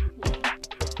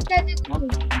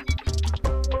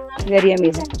 Very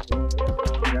amazing.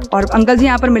 और अंकल जी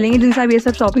यहाँ पर मिलेंगे जिनसे आप ये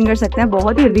सब शॉपिंग कर सकते हैं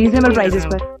बहुत ही रीजनेबल प्राइसेस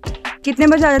पर। कितने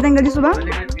बजे आ जाते हैं अंकल जी? सुबह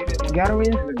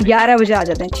 11 बजे आ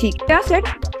जाते हैं। ठीक। क्या सेट?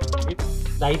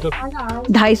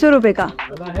 250 रुपए का।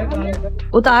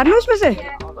 उतार लो इसमें से।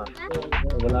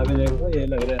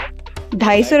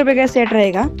 250 रुपए का सेट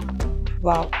रहेगा।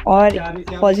 वाह, और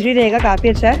हॉजरी रहेगा काफी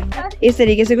अच्छा है। इस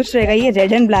तरीके से कुछ रहेगा। ये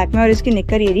रेड एंड ब्लैक में। और इसकी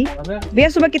निक्कर ये रही। भैया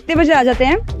सुबह कितने बजे आ जाते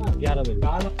हैं? 11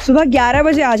 बजे। सुबह 11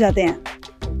 बजे आ जाते हैं।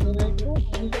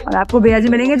 और आपको भैया जी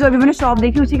मिलेंगे जो अभी मैंने शॉप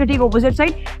देखी उसी के ठीक ऑपोजिट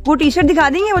साइड। वो टी शर्ट दिखा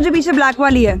देंगे, वो जो पीछे ब्लैक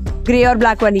वाली है, ग्रे और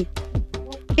ब्लैक वाली।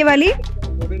 ये वाली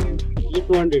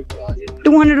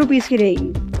 200 रुपीज की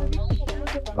रहेगी।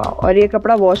 और ये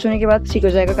कपड़ा वॉश होने के बाद ठीक हो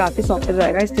जाएगा, काफी सॉफ्ट हो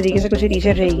जाएगा। इस तरीके से कुछ टी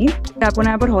शर्ट रहेगी। आपको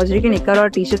यहाँ पर हॉजरी के निक्कर और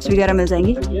टी शर्ट्स वगैरह मिल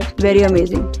जाएंगी। Very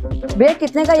amazing. भैया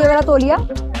कितने का ये वाला तौलिया?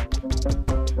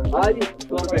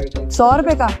 100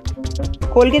 रुपए का।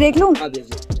 खोल के देख लूं?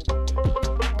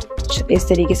 इस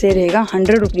तरीके से रहेगा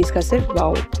 100 रुपीज का सिर्फ।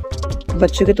 वाओ,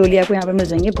 बच्चों के तौलिया आपको यहाँ पर मिल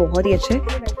जाएंगे बहुत ही अच्छे।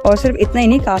 और सिर्फ इतना ही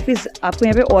नहीं, काफी आपको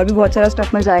यहाँ पे और भी बहुत सारा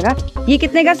स्टफ मिल जाएगा। ये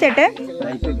कितने का सेट है?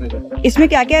 इसमें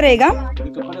क्या क्या रहेगा?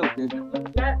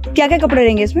 क्या क्या कपड़े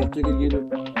रहेंगे इसमें?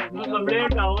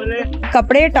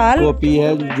 कपड़े, टाल, टोपी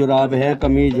है, जुराब है,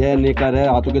 कमीज है, नेकर है,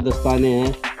 हाथों के दस्ताने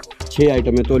हैं। 6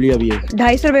 आइटम है। तौलिया भी है।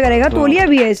 250 रुपए का रहेगा। तौलिया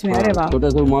भी है इसमें। अरे वाह, छोटा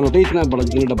सा रुमाल होता है इतना बड़ा,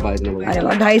 जितना डब्बा है इतना बड़ा। अरे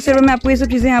वाह, 250 रुपए में आपको ये सब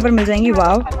चीजें यहाँ पर मिल जाएंगी।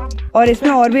 वाह, और इसमें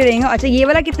और भी रहेंगे। अच्छा, ये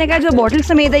वाला कितने का है जो बॉटल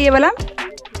समेत है? ये वाला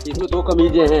इसमें 2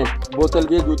 कमीजें हैं, बोतल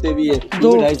भी है, जूते भी है।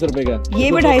 250 रुपए का।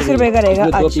 ये भी 250 रुपए का रहेगा।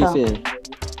 2 अच्छा, पीस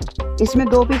हैं। इसमें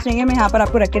 2 पीस रहेंगे। मैं यहाँ पर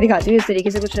आपको रख के दिखाती हूँ। इस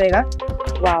तरीके से कुछ रहेगा।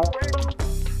 वाह,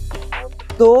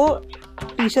 2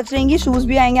 टी शर्ट्स रहेंगी, शूज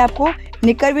भी आएंगे आपको,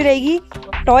 निक्कर भी रहेगी,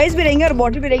 टॉयज भी रहेंगे और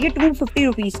बॉटल भी रहेगी 250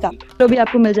 रुपीज का। तो भी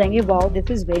आपको मिल जाएंगे। Wow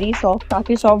this is very soft,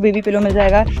 काफी सॉफ्ट बेबी पिलो मिल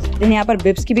जाएगा। देन यहाँ पर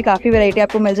बिब्स की भी काफी वैरायटी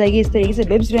आपको मिल जाएगी। इस तरीके से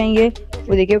बिब्स रहेंगे,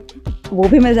 वो देखिए वो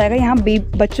भी मिल जाएगा। यहाँ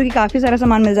बच्चों की काफी सारा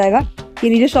सामान मिल जाएगा। ये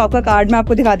नीचे शॉप का कार्ड मैं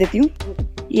आपको दिखा देती हूँ,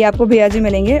 ये आपको भैया जी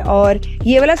मिलेंगे। और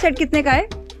ये वाला सेट कितने का है?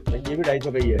 ये भी 250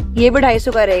 का ही है। ये भी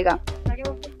 250 का रहेगा।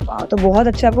 वाह तो बहुत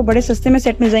अच्छा, आपको बड़े सस्ते में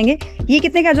सेट मिल जाएंगे। ये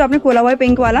कितने का जो आपने खोला हुआ है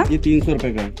पिंक वाला? ये 300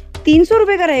 रुपए का है। 300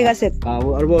 रुपए का रहेगा सिर्फ। हाँ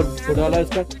और वो छोटा वाला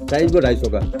इसका साइज वो 250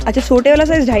 का। अच्छा छोटे वाला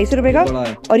साइज 250 रुपए का,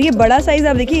 और ये बड़ा साइज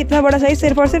आप देखिए, इतना बड़ा साइज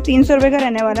सिर्फ और सिर्फ 300 रुपए का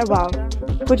रहने वाला है। वाह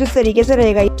कुछ इस तरीके से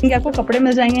रहेगा। ये आपको कपड़े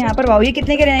मिल जाएंगे यहाँ पर। वाह ये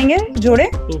कितने के रहेंगे जोड़े?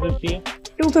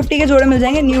 250 के जोड़े मिल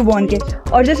जाएंगे न्यू बॉर्न के।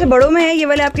 और जैसे बड़ों में है ये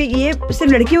वाले आपके, ये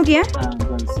सिर्फ लड़कियों की है?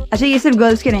 अच्छा ये सिर्फ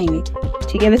गर्ल्स के रहेंगे,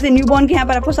 ठीक है। वैसे न्यू बॉर्न के यहाँ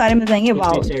पर आपको सारे मिल जाएंगे।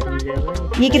 वाह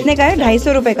ये कितने का है?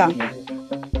 250 रुपए का।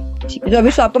 जो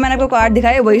अभी शॉप को मैंने आपको कार्ड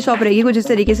दिखाया वही शॉप रहेगी, कुछ इस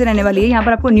तरीके से रहने वाली है। यहाँ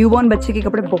पर आपको न्यू बॉर्न बच्चे के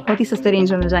कपड़े बहुत ही सस्ते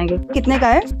रेंज में मिल जाएंगे। कितने का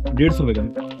है? 150 रुपए का।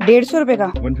 150 रुपए का?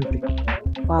 150।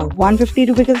 वाह 150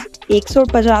 रुपए का,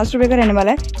 150 रुपए का रहने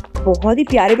वाला है। बहुत ही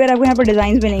प्यारे प्यारे आपको यहाँ पर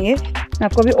डिजाइन बनेंगे। मैं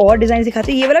आपको अभी और डिजाइन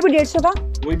दिखाती हूँ। ये वाला भी 150 का?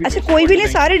 अच्छा कोई भी नहीं,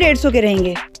 सारे 150 के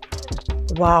रहेंगे।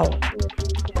 वाह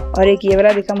और एक ये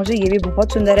वाला दिखा मुझे, ये भी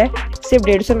बहुत सुंदर है, सिर्फ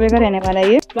 150 रुपए का रहने वाला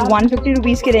है। ये 150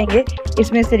 रुपीज के रहेंगे।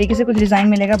 इसमें इस तरीके से कुछ डिजाइन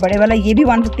मिलेगा। बड़े वाला ये भी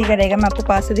 150 का रहेगा। मैं आपको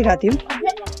पास से दिखाती हूँ।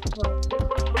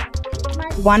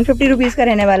 150 रुपीज का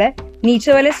रहने वाला है।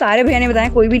 नीचे वाले सारे भैया ने बताया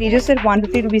कोई भी लीजिए, सिर्फ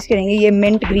 150 रुपीज के रहेंगे। ये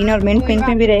मिंट ग्रीन और मिंट पिंक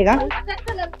में भी रहेगा,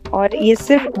 और ये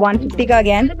सिर्फ 150 का।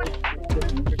 अगेन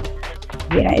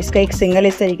ये ना इसका एक सिंगल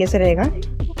इस तरीके से रहेगा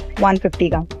 150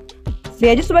 का।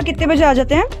 भैया जी सुबह कितने बजे आ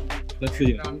जाते हैं?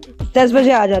 10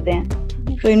 बजे आ जाते हैं।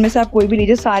 तो इनमें से आप कोई भी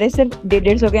लीजिए, सारे सिर्फ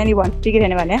 150 के यानी 150 के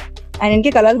रहने वाले हैं। एंड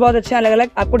इनके कलर्स बहुत अच्छे हैं, अलग अलग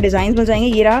आपको डिजाइन मिल जाएंगे।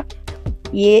 ये रहा,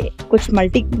 ये कुछ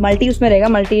मल्टी उसमें रहेगा,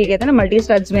 मल्टी कहते हैं ना, मल्टी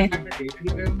स्टड्स में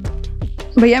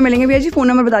भैया मिलेंगे। भैया जी फोन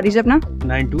नंबर बता दीजिए अपना।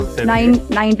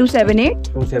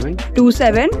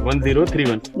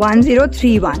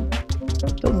 9278271031।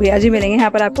 तो भैया जी मिलेंगे यहाँ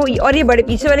पर आपको। और ये बड़े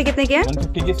पीछे वाले कितने के हैं?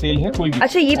 150 के सेल है कोई भी।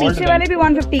 अच्छा ये पीछे वाले भी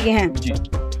 150 के हैं जी।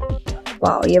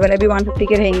 वाह ये वाले भी 150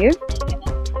 के रहेंगे,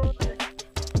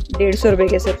 150 रुपए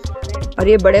के सिर्फ। और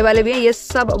ये बड़े वाले भी हैं, ये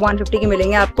सब 150 के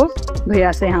मिलेंगे आपको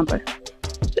भैया से यहाँ पर।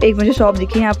 तो एक मुझे शॉप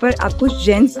दिखी, यहाँ पर आपको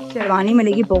जेंट्स शेरवानी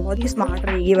मिलेगी, बहुत ही स्मार्ट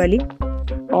रहेगी ये वाली।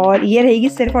 और ये रहेगी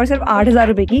सिर्फ और सिर्फ 8000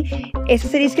 रुपए की।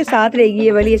 एसेसरीज के साथ रहेगी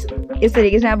ये वाली। इस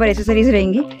तरीके से यहाँ पर एसेसरीज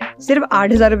रहेंगी, सिर्फ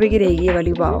 8000 रुपए की रहेगी ये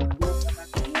वाली। वाह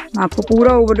आपको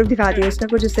पूरा ओवरलुक दिखाती है इसका,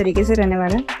 कुछ इस तरीके से रहने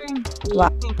वाला है। वाह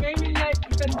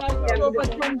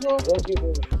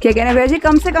क्या कहना है भैया जी?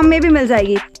 कम से कम में भी मिल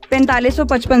जाएगी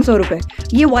 4500-5500 रुपए।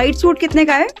 ये व्हाइट सूट कितने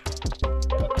का है?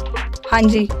 हाँ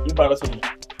जी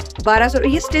 1200।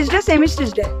 ये स्टिच्ड है, सेमी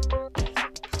स्टिच्ड है,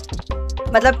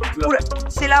 मतलब पूरा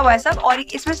सिला हुआ है सब। और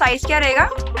इसमें साइज क्या रहेगा?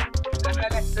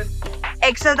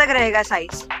 एक्सेल तक रहेगा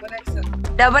साइज,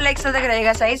 डबल एक्सेल तक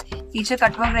रहेगा साइज। पीछे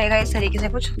कटवर्क रहेगा इस तरीके से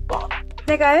कुछ।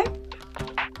 कितने का है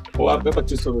वो? आपका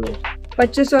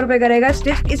 2500 रुपए का रहेगा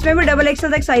स्टिच। इसमें भी डबल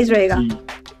एक्सेल तक साइज रहेगा।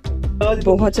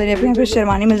 बहुत सारी आपको यहाँ पे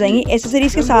शेरवानी मिल जाएंगी,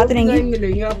 एसेसरीज के साथ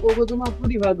रहेंगी। आपको तो मैं आपको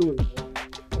दिखा दूँ,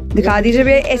 दिखा दीजिए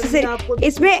भैया। एसेसरी,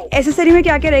 इसमें एसेसरी में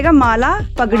क्या क्या रहेगा? माला,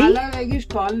 पगड़ी रहेगी,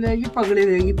 स्टॉल रहेगी, पगड़ी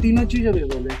रहेगी, तीनों चीज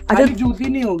अवेलेबल है। अच्छा जूती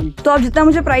नहीं होगी। तो आप जितना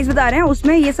मुझे प्राइस बता रहे हैं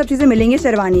उसमें ये सब चीजें मिलेंगी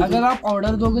शेरवानी की। अगर आप ऑर्डर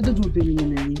दोगे तो जूती भी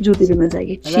मिलेगी। जूती भी मिल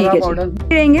जाएगी, ठीक है जी।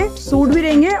 रहेंगे सूट भी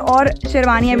रहेंगे और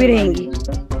शेरवानियां भी रहेंगी,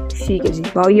 ठीक है जी।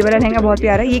 वाह ये वाला लहंगा बहुत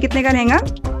प्यारा है। ये कितने का लहंगा?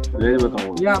 ये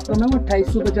आपका मैम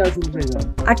 2850 रुपए का।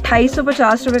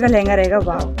 2850 रुपए का लहंगा रहेगा।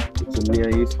 वाह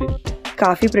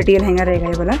काफी प्रिटी लहंगा रहेगा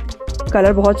ये वाला,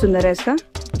 कलर बहुत सुंदर है इसका।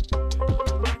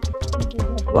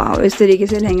 वाह इस तरीके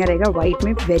से लहंगा रहेगा व्हाइट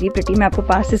में, वेरी प्रिटी। मैं आपको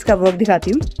पास से इसका वर्क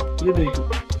दिखाती हूँ।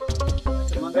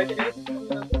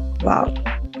 वाह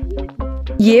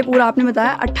ये पूरा आपने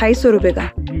बताया 2800 रुपए का,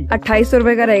 2800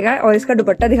 रुपए का रहेगा। और इसका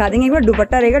दुपट्टा दिखा देंगे एक बार।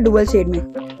 दुपट्टा रहेगा डुअल शेड में,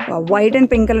 व्हाइट एंड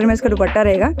पिंक कलर में इसका दुपट्टा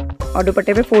रहेगा। और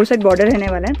दुपट्टे पे 4 साइड बॉर्डर रहने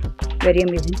वाला है, वेरी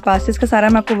अमेजिंग। पास से इसका सारा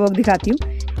मैं आपको वर्क दिखाती हूँ।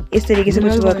 इस तरीके से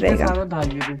कुछ वर्क रहेगा,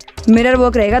 मिरर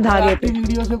वर्क रहेगा धागे पे।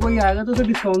 वीडियो से कोई आएगा तो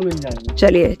डिस्काउंट मिल जाएगा।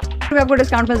 चलिए आपको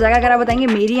डिस्काउंट मिल जाएगा। अगर आप बताएंगे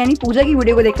मेरी यानी पूजा की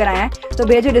वीडियो को देखकर आया है तो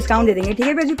भैया जी डिस्काउंट दे देंगे, ठीक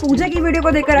है भैया जी? पूजा की वीडियो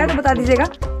को देखकर आया तो बता दीजिएगा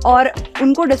और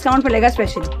उनको डिस्काउंट मिलेगा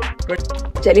स्पेशली।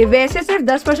 चलिए वैसे सिर्फ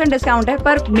 10% डिस्काउंट है,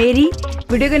 पर मेरी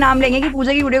वीडियो के नाम लेंगे कि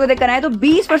पूजा की वीडियो को देखकर आए तो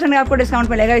 20% का आपको डिस्काउंट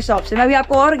मिलेगा इस शॉप से। मैं अभी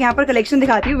आपको और यहाँ पर कलेक्शन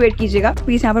दिखाती हूँ, वेट कीजिएगा।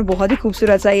 पीस यहाँ पर बहुत ही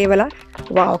खूबसूरत सा ये वाला,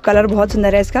 वाह कलर बहुत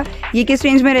सुंदर है इसका। ये किस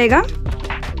रेंज में रहेगा?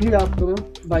 आपको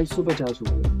 2250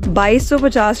 रुपए।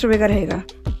 2250 रुपए का रहेगा।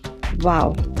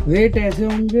 वाह रेट ऐसे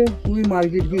होंगे, पूरी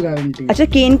मार्केट की गारंटी। अच्छा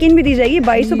केन भी दी जाएगी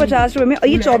 2250 रुपए में। और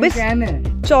ये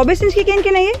 24 इंच की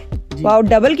केन है ये? वाओ,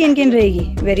 डबल केन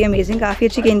रहेगी, वेरी अमेजिंग, काफी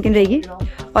अच्छी केन रहेगी।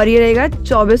 और ये रहेगा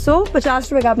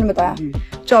 2450 रुपए का आपने बताया,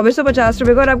 2450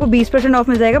 रुपए का, और आपको 20% ऑफ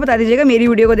मिल जाएगा। बता दीजिएगा मेरी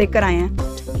वीडियो को देखकर आए हैं।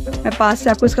 मैं पास से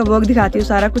आपको इसका वर्क दिखाती हूँ,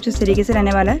 सारा कुछ इस तरीके से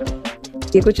रहने वाला है।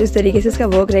 ये कुछ इस तरीके से इसका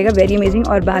वर्क रहेगा, वेरी अमेजिंग।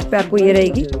 और बैक पे आपको ये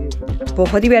रहेगी,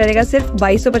 बहुत ही प्यारा रहेगा, सिर्फ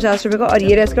 2250 रुपए का। और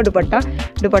ये रहा इसका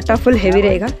दुपट्टा फुल हेवी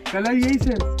रहेगा। कलर यही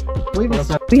सर,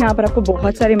 यहाँ पर आपको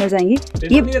बहुत सारे मिल जाएंगी।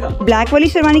 ये ब्लैक वाली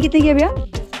शेरवानी कितने की है भैया?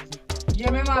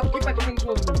 ये मैम आपकी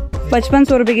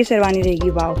 5500 रुपए की शेरवानी रहेगी।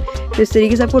 वाओ, तो इस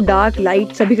तरीके से आपको डार्क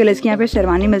लाइट सभी कलर्स की यहाँ पे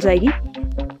शेरवानी मिल जाएगी,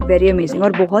 वेरी अमेजिंग।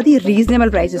 और बहुत ही रीजनेबल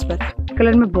प्राइसेस पर,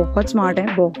 कलर में बहुत स्मार्ट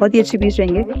है, बहुत ही अच्छी पीस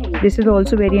रहेंगे। This is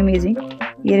also very amazing.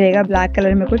 ये रहेगा ब्लैक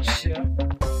कलर में कुछ,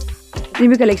 जितनी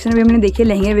भी कलेक्शन भी हमने देखी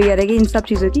लहंगे वगैरह की, इन सब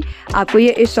चीज़ों की आपको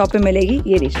ये इस शॉप पे मिलेगी।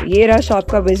 ये देखिए, ये रहा शॉप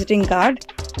का विजिटिंग कार्ड,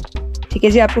 ठीक है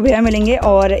जी, आपको भैया मिलेंगे।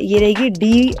 और ये रहेगी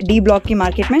डी ब्लॉक की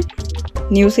मार्केट में,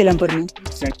 न्यू सीलमपुर में।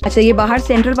 अच्छा, ये बाहर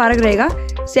सेंट्रल पार्क रहेगा,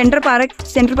 सेंट्रल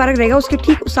पार्क रहेगा, उसके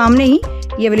ठीक सामने ही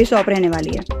ये वाली शॉप रहने वाली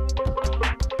है।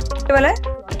 ये वाला है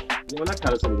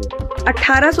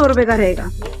 1800 रुपए का रहेगा,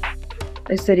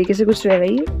 इस तरीके से कुछ रहेगा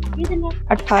ये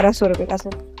 1800 रुपए का।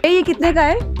 सर ये कितने का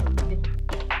है?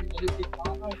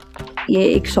 ये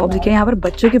एक शॉप दिखे यहाँ पर,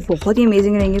 बच्चों के बहुत ही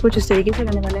अमेजिंग रहेंगे, कुछ इस तरीके से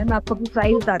रहने वाले हैं। मैं आपको अपनी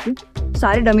प्राइस बताती हूँ।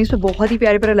 सारे डमीज पे बहुत ही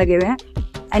प्यारे प्यारे लगे हुए हैं।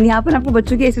 एंड यहाँ पर आपको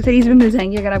बच्चों की एक्सेसरीज भी मिल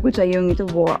जाएंगी अगर आपको चाहिए होंगी तो।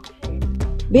 वो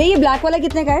भैया ये ब्लैक वाला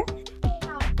कितने का है?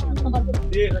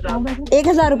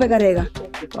 1000 रुपए का रहेगा।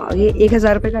 ये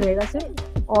 1000 रुपए का रहेगा सर।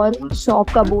 और शॉप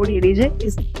का बोर्ड ये लीजिए,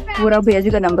 इस पूरा भैया जी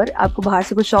का नंबर। आपको बाहर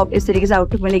से कुछ शॉप इस तरीके से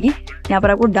आउटलुक मिलेगी। यहाँ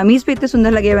पर आपको डमीज पे इतने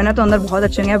सुंदर लगे हुए ना, तो अंदर बहुत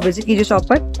अच्छे होंगे। आप विजिट कीजिए शॉप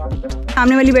पर।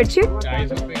 सामने वाली बेडशीट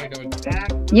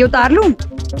ये उतार लूं,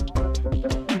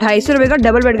 250 रुपए का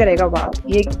डबल बेड का रहेगा। वाह,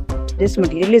 ये this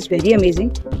material is very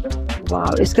amazing.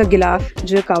 वाह, इसका गिलाफ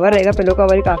जो कवर रहेगा, पिलो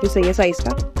कवर काफी सही है साइज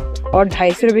का। और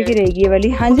 250 रुपए की रहेगी ये वाली।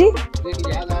 हाँ जी,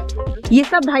 ये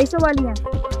सब 250 वाली है,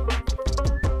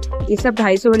 ये सब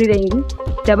 250 वाली रहेंगी,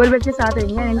 डबल बेड के साथ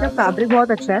रहेंगी। इनका फैब्रिक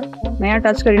बहुत अच्छा है। मैं यहाँ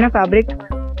टच करी ना फैब्रिक,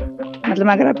 मतलब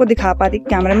अगर आपको दिखा पाती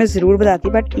कैमरा में जरूर बताती,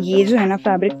 बट ये जो है ना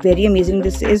fabric very amazing.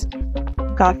 This is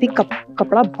काफी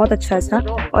कपड़ा बहुत अच्छा है इसका।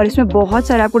 और इसमें बहुत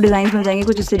सारे आपको डिजाइन मिल जाएंगे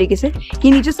कुछ इस तरीके से।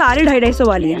 ये नीचे सारे 250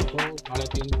 वाली है,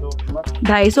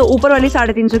 250, ऊपर वाली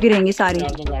 350 की रहेंगी सारी।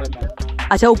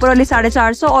 अच्छा, ऊपर वाली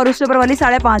 450 और उससे ऊपर वाली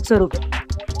 550 रुपए।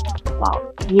 वाह,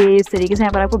 ये इस तरीके से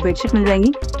यहाँ पर आपको बेडशीट मिल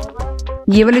जाएंगी।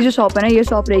 ये वाली जो शॉप है ना, ये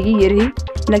शॉप रहेगी, ये रही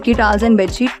लकी टाल्स एंड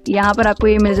बेडशीट। यहाँ पर आपको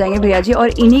ये मिल जाएंगे भैया जी। और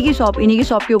इन्हीं की शॉप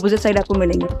के ऑपोजिट साइड आपको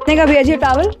मिलेंगे। कितने का भैया जी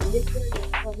टावल?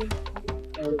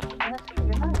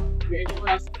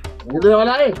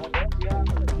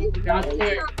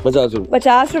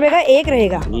 50 रुपए का एक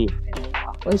रहेगा।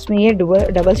 और इसमें ये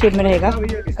डबल शेड में रहेगा,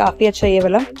 काफी अच्छा ये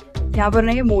वाला। यहाँ पर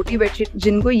ना ये मोटी बेडशीट,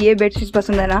 जिनको ये बेडशीट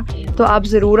पसंद है ना, तो आप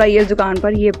जरूर आइए इस दुकान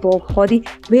पर। ये बहुत ही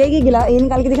भैया, ये गिलास ये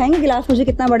निकाल के दिखाएंगे, गिलास मुझे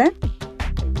कितना बड़ा है।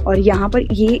 और यहाँ पर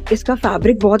ये इसका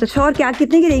फैब्रिक बहुत अच्छा। और क्या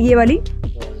कितने की रहेगी ये वाली?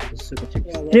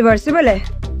 रिवर्सिबल है,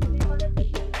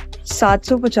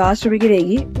 750 रुपए की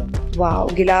रहेगी। वाह,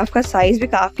 गिलाफ का साइज भी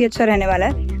काफी अच्छा रहने वाला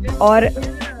है। और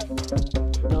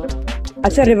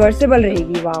अच्छा, रिवर्सिबल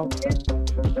रहेगी।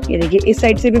 वाह, ये देखिए इस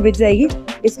साइड से भी बिछ जाएगी,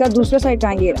 इसका दूसरा साइड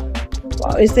कहाँ ये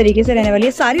रहा। इस तरीके से रहने वाली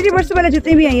है, सारी रिवर्सिबल है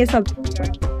जितनी भी हैं ये सब।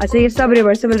 अच्छा, ये सब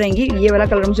रिवर्सिबल रहेंगी। ये वाला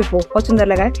कलर मुझे बहुत सुंदर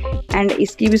लगा है। एंड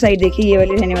इसकी भी साइड देखिए, ये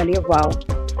वाली रहने वाली है। वाह,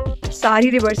 सारी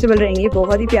रिवर्सिबल रहेंगी,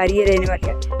 बहुत ही प्यारी ये रहने वाली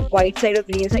है। व्हाइट साइड और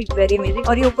ग्रीन साइड, वेरी अमेजिंग।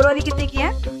 और ये ऊपर वाली कितने की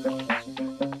है?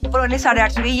 ऊपर वाली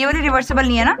 850 की। ये वाली रिवर्सिबल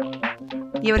नहीं है ना,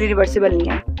 ये वाली रिवर्सिबल नहीं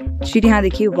है। शीट यहाँ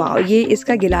देखिए। वाह, ये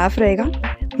इसका गिलाफ रहेगा।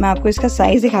 मैं आपको इसका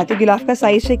साइज दिखाती हूँ। गिलाफ का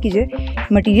साइज चेक कीजिए,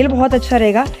 मटेरियल बहुत अच्छा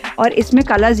रहेगा। और इसमें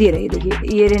कलर्स ये रहे,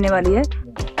 देखिए ये रहने वाली है।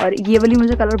 और ये वाली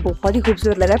मुझे कलर बहुत ही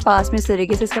खूबसूरत लगा है। पास में इस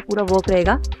तरीके से इसका पूरा वर्क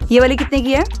रहेगा। ये वाली कितने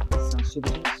की है?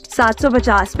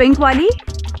 750। पिंक वाली,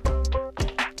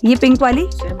 ये पिंक वाली।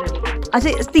 अच्छा,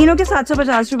 इस तीनों के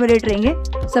 750 रुपये रेट रहेंगे।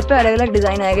 सब पे अलग अलग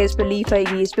डिजाइन आएगा। इस पे लीफ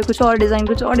आएगी, इस पे कुछ और डिजाइन,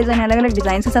 अलग अलग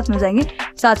डिजाइन के साथ मिल जाएंगे।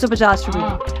 750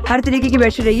 रुपये हर तरीके की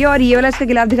बेडशीट रहेगी। और ये वाला इसका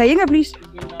गिलाफ दिखाइएगा प्लीज,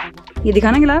 ये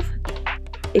दिखाना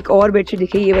गिलाफ। एक और बेडशीट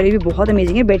दिखिए, ये वाली भी बहुत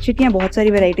अमेजिंग है। बेडशीट की यहाँ बहुत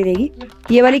सारी वैरायटी रहेगी।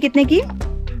 ये वाली कितने की?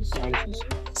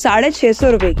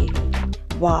 650 रुपए की।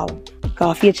 वाह,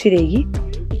 काफी अच्छी रहेगी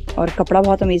और कपड़ा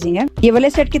बहुत अमेजिंग है। ये वाले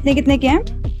सेट कितने के हैं?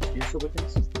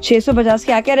 650।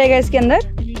 क्या क्या रहेगा इसके अंदर?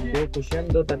 2 कुशन,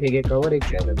 2 तकिए के कवर, 1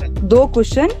 चादर। 2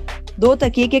 कुशन, 2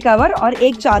 तकिए के कवर और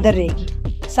 1 चादर रहेगी।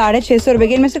 650 रुपए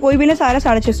के। इनमें से कोई भी ना, सारा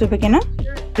 650 रुपए के ना।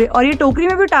 और ये टोकरी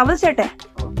में भी टॉवल सेट है।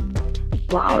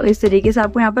 वाह, इस तरीके से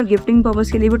आपको यहाँ पर गिफ्टिंग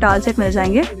पर्पस के लिए भी टॉवल सेट मिल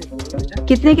जाएंगे।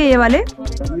 कितने के ये वाले?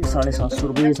 750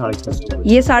 रुपए, ये 650।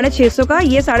 ये 650 का,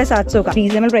 ये 750 का।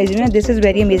 रीजनेबल प्राइस में। This is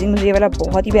very amazing. मुझे ये वाला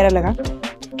बहुत ही प्यारा लगा।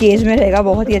 केज में रहेगा,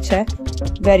 बहुत ही अच्छा है,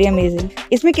 वेरी अमेजिंग।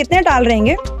 इसमें कितने टाल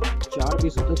रहेंगे? 4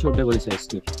 पीस होते हैं छोटे बड़े साइज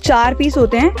के। 4 पीस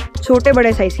होते हैं छोटे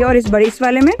बड़े साइज के। और इस बड़े इस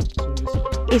वाले में,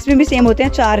 इसमें भी सेम होते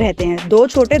हैं, 4 रहते हैं, 2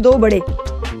 छोटे 2 बड़े,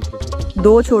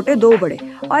 2 छोटे 2 बड़े।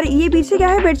 और ये पीछे क्या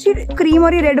है बेडशीट? क्रीम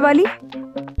और ये रेड वाली,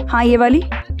 हाँ ये वाली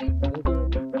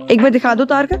एक बार दिखा दो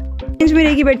तार कर। रेंज में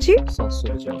रहेगी बेडशीट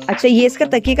 750। अच्छा, ये इसका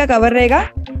तकिए का कवर रहेगा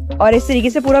और इस तरीके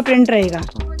से पूरा प्रिंट रहेगा।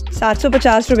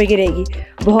 750 रुपए की रहेगी।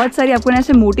 बहुत सारी आपको ना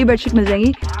ऐसे मोटी बेडशीट मिल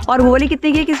जाएगी। और वो वाली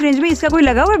कितने की है, किस रेंज में? इसका कोई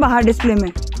लगा हुआ है बाहर डिस्प्ले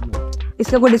में?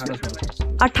 इसका कोई डिस्प्ले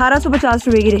 1850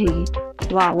 रुपए की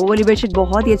रहेगी। वाह, वो वाली बेडशीट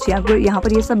बहुत ही अच्छी है। आपको यहाँ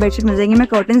पर ये सब बेडशीट मिल जाएंगी। मैं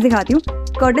कर्टन्स दिखाती हूँ।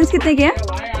 कर्टन्स कितने के हैं?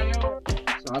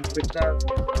 7 फीट का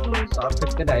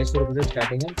 250 रुपए से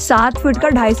स्टार्टिंग है। 7 फीट का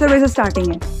 250 रुपए से स्टार्टिंग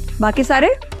है। बाकी सारे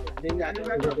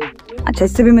अच्छा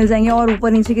इससे भी मिल जाएंगे। और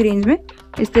ऊपर नीचे की रेंज में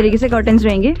इस तरीके से कर्टन्स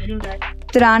रहेंगे।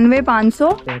 93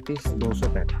 500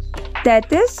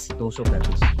 33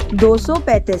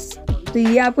 235 तो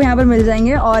ये आपको यहाँ पर मिल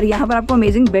जाएंगे। और यहाँ पर आपको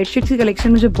अमेजिंग बेडशीट की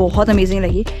कलेक्शन मुझे बहुत अमेजिंग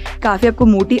लगी। काफ़ी आपको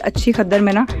मोटी अच्छी खद्दर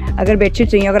में ना अगर बेडशीट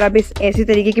चाहिए, अगर आप इस ऐसी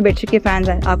तरीके की बेडशीट के फैंस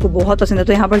हैं, आपको बहुत पसंद है,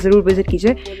 तो यहाँ पर ज़रूर विजिट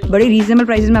कीजिए। बड़ी रीजनेबल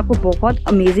प्राइसेस में आपको बहुत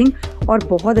अमेजिंग और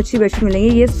बहुत अच्छी बेडशीट मिलेंगी।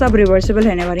 ये सब रिवर्सिबल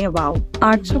रहने वाली है। वाओ,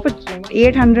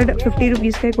 850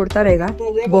 रुपीज़ का कुर्ता रहेगा।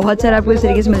 बहुत सारे आपको इस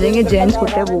तरीके से मिल जाएंगे। जेंट्स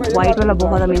कुर्ते, वो वाइट वाला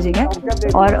बहुत अमेजिंग है।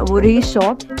 और वो रही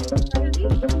शॉप,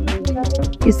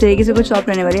 इस तरीके से कुछ शॉप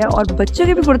रहने वाली है। और बच्चों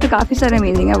के भी कुर्ते काफ़ी सारे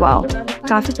अमेजिंग है। वाओ,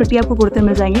 काफ़ी प्रिटी आपको कुर्ते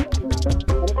मिल जाएंगे।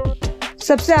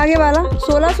 सबसे आगे वाला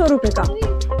 1600 रुपये का।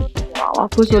 वाओ,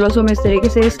 आपको 1600 में इस तरीके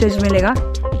से स्टिच मिलेगा।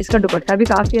 इसका दुपट्टा भी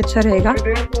काफ़ी अच्छा रहेगा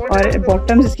और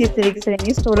बॉटम्स इसकी इस तरीके से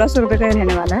रहेंगी। 1600 रुपये का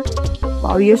रहने वाला है।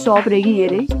 वाओ, ये शॉप रहेगी, ये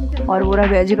रही। और वो रहा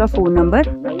भैया जी का फ़ोन नंबर।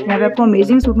 यहाँ पे आपको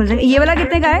अमेजिंग सूट मिल जाएंगे। ये वाला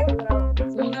कितने का है?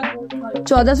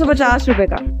 1450 रुपये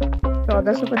का।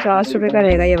 1450 रुपये का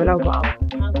रहेगा ये वाला। वाओ,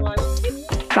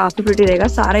 काफी प्रिटी रहेगा।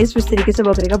 सारा इस तरीके से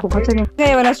वर्क रहेगा। बहुत सारे।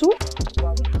 ये वाला सूट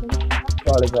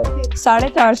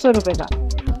 450 रुपए का।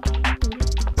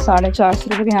 450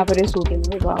 रुपए के यहाँ पर ये सूट है।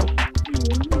 वाओ,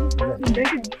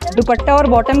 दुपट्टा और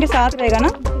बॉटम के साथ रहेगा ना।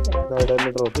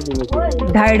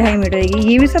 2.5 मीटर रहेगी।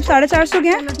 ये भी सब 450 के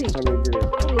हैं।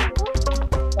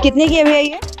 कितने की है भैया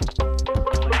ये?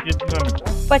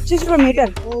 25 रुपए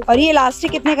मीटर। और ये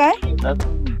इलास्टिक कितने का है?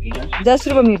 10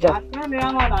 रुपए मीटर।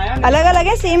 अलग अलग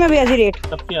है, सेम है भैया जी रेट?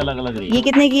 सबकी अलग अलग रेट। ये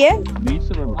कितने की है?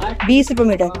 20 रुपए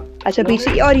मीटर। अच्छा,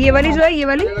 पीछे। और ये वाली जो है, ये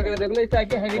वाली,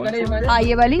 हाँ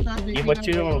ये वाली, ये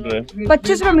 25 रुपए मीटर है।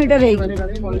 25 रुपए मीटर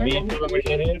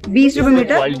रहेगी। 20 रुपए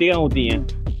मीटर। क्वालिटियाँ होती हैं।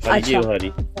 अच्छा,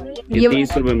 ये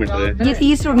 30 रुपए मीटर है। ये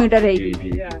 30 रुपए मीटर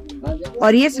रहेगी।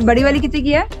 और ये बड़ी वाली कितने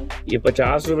की है? ये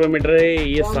 50 रुपए मीटर है।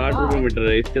 ये 60 रुपए मीटर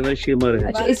है। इसके अंदर शिमर है।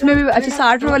 अच्छा, इसमें भी। अच्छा,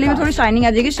 60 रुपए वाली में थोड़ी शाइनिंग आ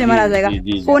जाएगी, शिमर आ जाएगा।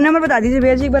 फोन नंबर बता दीजिए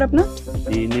भैया जी एक बार अपना।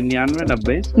 99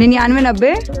 90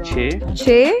 99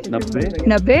 6 90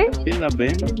 90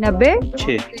 90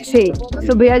 6।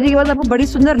 तो भैया जी के पास आपको बड़ी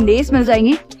सुंदर लेस मिल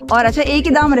जाएंगी। और अच्छा, एक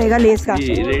ही दाम रहेगा लेस का?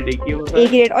 रेट एक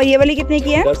ही रेट। और ये वाली कितने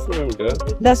की है? 10 रुपए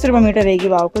मीटर। 10 रुपए मीटर रहेगी।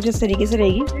 वाओ, कुछ इस तरीके से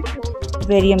रहेगी।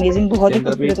 वेरी अमेजिंग, बहुत ही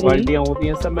खूबसूरत क्वालिटियाँ होती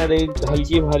हैं सब में।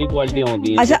 हल्की भारी क्वालिटियाँ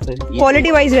होती हैं। अच्छा,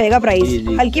 क्वालिटी वाइज रहेगा प्राइस?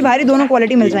 हल्की भारी दोनों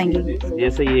क्वालिटी मिल जाएंगी।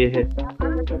 जैसे ये है,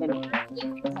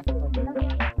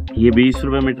 ये 20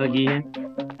 रुपए मीटर की है।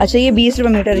 अच्छा, ये 20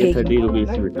 रुपए मीटर रहेगी। 30 रुपीज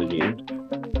मीटर की है।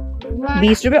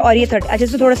 20 रुपए। और ये 30। अच्छा,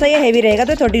 इसमें थोड़ा सा ये हैवी रहेगा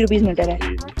तो 30 रुपीज मीटर है।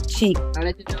 ठीक।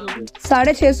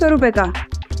 650 रुपए का।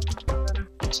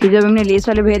 जब हमने लेस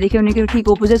वाले भैया देखे, उन्हीं के ठीक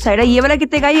ऑपोजिट साइड है। ये वाला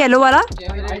कितने का है? येलो वाला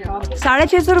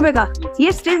 650 रुपए का।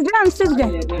 ये स्टिच्ड है अनस्टिच्ड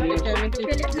है?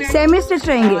 सेमी स्टिच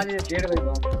रहेंगे।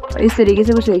 इस तरीके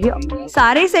से कुछ रहेगी।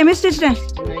 सारे ही सेमी स्टिच्ड हैं।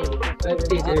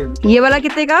 ये वाला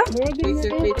कितने का?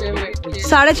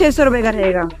 650 रुपए का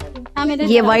रहेगा।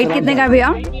 ये व्हाइट कितने का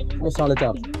भैया?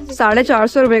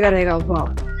 450 रुपए का रहेगा।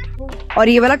 वाह। और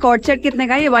ये वाला कॉर्ड सेट कितने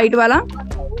का है? ये व्हाइट वाला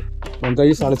उनका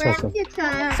ये 750।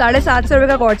 750 रुपए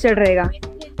का कॉर्ड सेट रहेगा।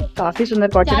 काफी सुंदर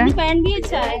कॉर्ड सेट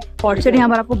है। कॉर्ड सेट यहाँ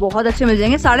पर आपको बहुत अच्छे मिल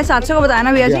जाएंगे। 750 का बताया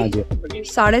ना भैया जी?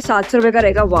 750 रुपए का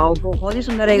रहेगा। वाह, बहुत ही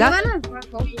सुंदर रहेगा।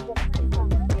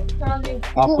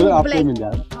 आपको मिल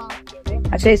जाएगा।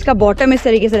 अच्छा, इसका बॉटम इस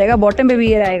तरीके से रहेगा। बॉटम पे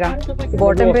भी ये रहेगा।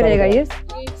 बॉटम पे रहेगा ये।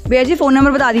 भैया जी फोन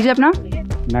नंबर बता दीजिए अपना।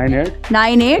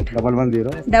 98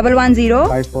 110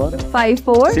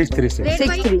 54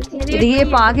 63। देखिए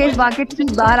पाकेट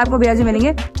बाहर आपको भैया जी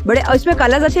मिलेंगे। बड़े, इसमें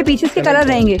कलर्स अच्छे पीछे के कलर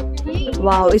रहेंगे।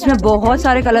 वाह, इसमें बहुत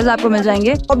सारे कलर्स आपको मिल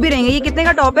जाएंगे। टॉप भी रहेंगे। ये कितने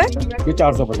का टॉप है? ये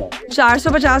 450।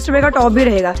 450 रुपए का टॉप भी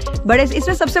रहेगा। बड़े,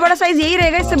 इसमें सबसे बड़ा साइज यही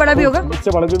रहेगा? इससे बड़ा भी होगा?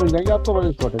 इससे बड़ा भी मिल जाएंगे आपको।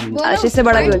 अच्छा, इससे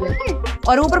बड़ा भी हो जाएगा।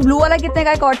 और ऊपर ब्लू वाला कितने का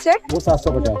है कॉर्ड सेट? वो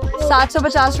 750।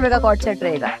 750 रुपए का कॉर्ड सेट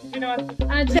रहेगा।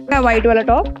 अच्छा, व्हाइट वाला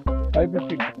टॉप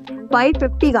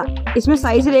 550 का। इसमें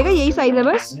साइज रहेगा, यही साइज है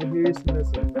बस?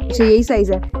 अच्छा यही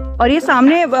साइज है। और ये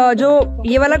सामने जो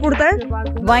ये वाला कुर्ता है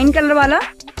वाइन कलर वाला,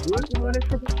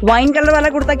 वाइन कलर वाला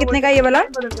कुर्ता कितने का ये वाला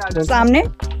सामने?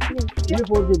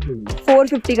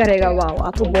 450 का रहेगा। वाह,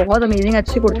 आपको बहुत अमेजिंग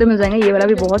अच्छे कुर्ते मिल जाएंगे। ये वाला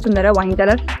भी बहुत सुंदर है वाइन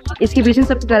कलर, इसके पीछे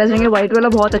सब कलर रहेंगे। व्हाइट वाला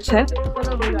बहुत अच्छा है,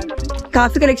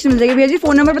 काफी कलेक्शन मिल जाएगी। भैया जी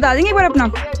फोन नंबर बता देंगे एक बार अपना?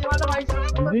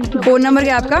 फोन नंबर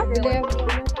क्या आपका?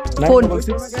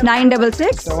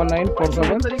 966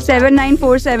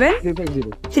 7947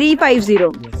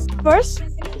 350 फर्स्ट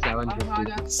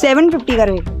 750 का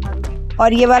रहेगा।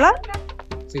 और ये वाला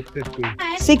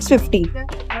 650।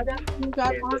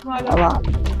 वाह,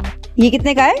 ये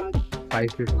कितने का है?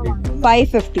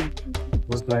 550।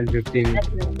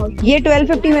 ये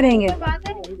 1250 में रहेंगे,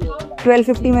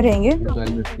 1250 में रहेंगे।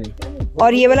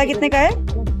 और ये वाला कितने का है?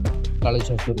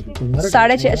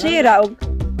 650। अच्छा ये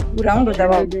राउंड होता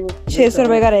है। 600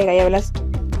 रुपए का रहेगा ये वाला।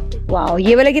 वाह,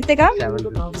 ये वाला कितने का?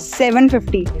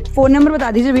 750। फोन नंबर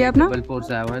बता दीजिए भैया अपना?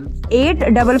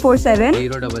 8447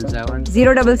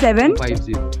 077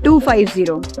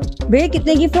 250। भैया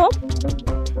कितने की फ्रॉक?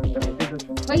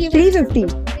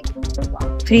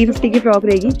 350 की फ्रॉक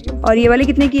रहेगी। और ये वाली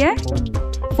कितने की है?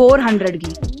 400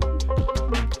 की।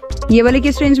 ये वाली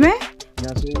किस रेंज में?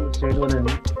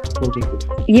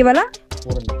 ये वाला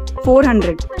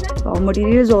 400।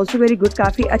 Material is also very good,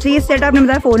 काफी अच्छा। ये सेट आपने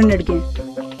बताया 400 के,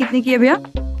 कितने की है भैया?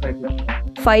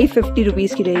 550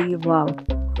 रुपीज की रहेगी। वाह,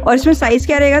 और इसमें साइज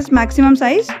क्या रहेगा? मैक्सिमम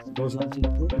साइज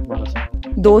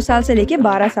 2 साल से लेके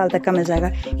 12 साल तक का मिल जाएगा।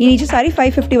 ये नीचे सारी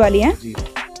 550 वाली है।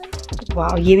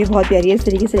 वाह, ये भी बहुत प्यारी है, इस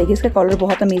तरीके से रहेगी। इसका कलर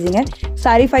बहुत अमेजिंग है।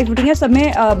 सारी 550 है, सब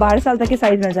में 12 साल तक के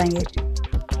साइज मिल जाएंगे।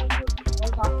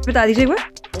 बता दीजिए एक बार।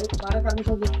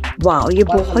 वाह, ये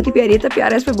बहुत ही प्यारी है, तो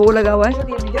प्यारा इस पे बो लगा हुआ है।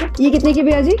 ये कितने की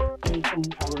भैया जी?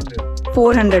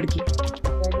 400 की।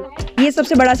 ये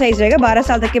सबसे बड़ा साइज रहेगा, 12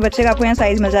 साल तक के बच्चे का आपको यहाँ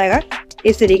साइज मिल जाएगा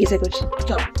इस तरीके से कुछ।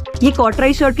 ये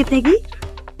कॉटराइज शर्ट कितने की?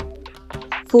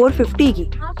 450 की।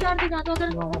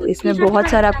 इसमें बहुत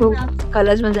सारे आपको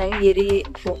कलर्स मिल जाएंगे। ये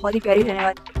बहुत ही प्यारी रहने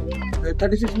वाली।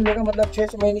 36 मिलेगा, मतलब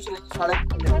 6 महीने से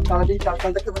 4.5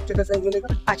 साल तक के बच्चे का साइज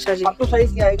मिलेगा। अच्छा जी, आपको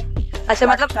साइज क्या आएगा? अच्छा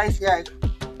मतलब साइज क्या आएगा?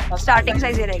 स्टार्टिंग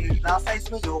साइज ये रहेगी। लास्ट साइज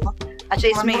में ये होगा। अच्छा,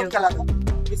 इसमें ही होगा।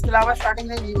 इसके अलावा स्टार्टिंग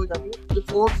साइज ये हो जाती है जो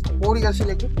 4 ईयर से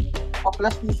लेके और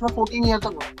प्लस बीच में 14 ईयर तक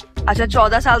होगा। अच्छा,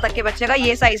 14 साल तक के बच्चे का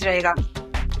ये साइज रहेगा।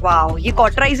 वाह, ये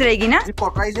कॉटराइज रहेगी ना? ये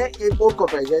कॉटराइज है, ये कोट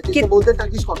कॉटराइज है, जिसे बोलते हैं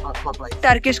टर्किश कॉटराइज।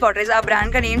 टर्किश कॉटराइज। आप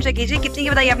ब्रांड का नेम चेक कीजिए। कितनी की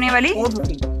बताई आपने ये वाली?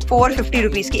 450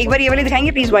 रुपीज की। एक बार ये वाली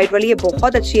दिखाएंगे प्लीज, व्हाइट वाली। ये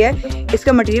बहुत अच्छी है,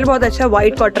 इसका मटेरियल बहुत अच्छा है।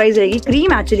 व्हाइट कॉटराइज रहेगी,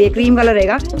 क्रीम एक्चुअली क्रीम कलर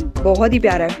रहेगा, बहुत ही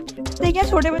प्यारा है। देखिए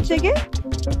छोटे बच्चे के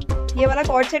ये वाला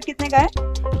कॉर्ड सेट कितने का है?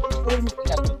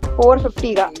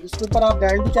 450 का। इसके ऊपर आप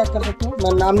ब्रांड भी चेक कर सकते हो,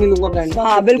 मैं नाम नहीं लूंगा ब्रांड का।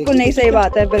 हाँ बिल्कुल, नहीं सही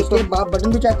बात है, बिल्कुल। आप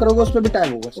बटन भी चेक करोगे, उस पर भी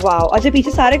टैग होगा। वाह, अच्छा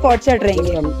पीछे सारे कॉर्ड सेट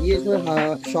रहेंगे। ये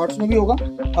शॉर्ट्स में भी होगा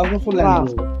और इसमें फुल लेंथ में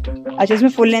होगा। अच्छा, इसमें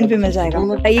फुल लेंथ भी मिल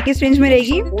जाएगा। ये किस रेंज में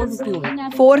रहेगी?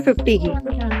 450 की।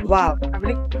 वाह,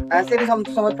 ऐसे नहीं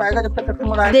समझ पाएगा जब तक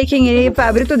कस्टमर आए। देखेंगे ये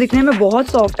फैब्रिक तो दिखने में बहुत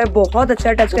सॉफ्ट है, बहुत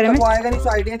अच्छा टच करने में। वो आएगा नहीं तो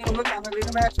आइडिया नहीं होगा,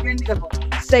 मैं एक्सप्लेन नहीं कर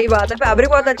पाऊंगा। सही बात है, फैब्रिक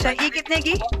बहुत अच्छा है। ये कितने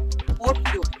की?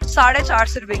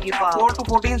 450 रुपए की। 4 to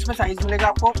 14 इसमें साइज मिलेगा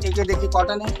आपको। एक ये देखिए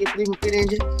कॉटन है, ये 350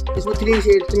 रेंज है, इसमें 3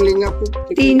 शेड्स मिलेंगे आपको।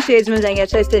 3 शेड्स मिल जाएंगे।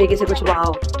 अच्छा, इस तरीके से कुछ। वाह,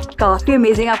 काफी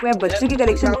अमेजिंग। आपको यहाँ बच्चों की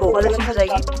कलेक्शन बहुत अच्छी मिल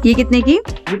जाएगी। ये कितने की?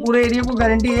 ये पूरे एरिया को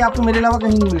गारंटी है, आपको मेरे अलावा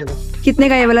कहीं नहीं मिलेगा। कितने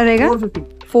का ये वाला रहेगा?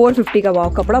 450 का। वाह,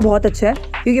 कपड़ा बहुत अच्छा है,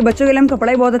 क्योंकि बच्चों के लिए हम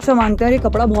कपड़ा ही बहुत अच्छा मांगते हैं। ये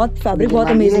कपड़ा बहुत, फैब्रिक बहुत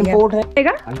अमेजिंग है।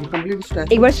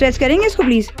 एक बार स्ट्रेच करेंगे इसको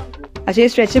प्लीज। अच्छा, ये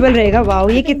स्ट्रेचेबल रहेगा।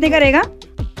 वाह, ये कितने का रहेगा?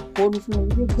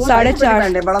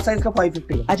 450। बड़ा साइज का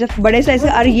 550। अच्छा, बड़े साइज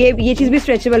का। और ये चीज भी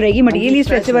स्ट्रेचेबल रहेगी, मटेरियल ही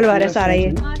स्ट्रेचेबल वाला है सारा ये।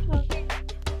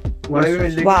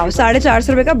 वाह, 450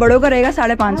 रुपए का। बड़ों का रहेगा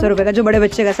 550 रुपए का, जो बड़े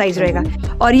बच्चे का साइज रहेगा।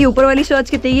 और ये ऊपर वाली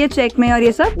शर्ट्स कितनी है चेक में? और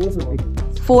ये सब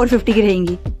 450 की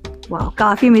रहेंगी। वाह,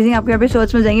 काफी अमेजिंग आपको यहाँ पे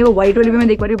शर्ट्स मिल जाएंगी। वो व्हाइट वाली भी मैं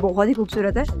देख पा रही हूँ, बहुत ही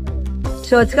खूबसूरत है।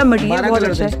 शर्ट्स का मटेरियल बहुत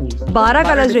अच्छा है। 12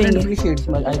 कलर्स रहेंगे।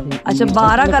 अच्छा,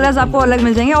 12 कलर्स आपको अलग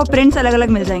मिल जाएंगे और प्रिंट्स अलग अलग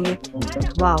मिल जाएंगे।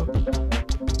 वाह,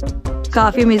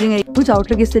 काफी अमेजिंग है। कुछ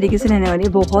आउटलुक इस तरीके से रहने वाली है,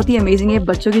 बहुत ही अमेजिंग है।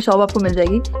 बच्चों की शॉप आपको मिल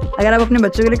जाएगी। अगर आप अपने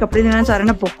बच्चों के लिए कपड़े लेना चाह रहे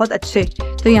हैं ना बहुत अच्छे,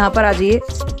 तो यहाँ पर आ जाइए।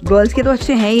 गर्ल्स के तो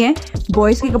अच्छे हैं ही हैं,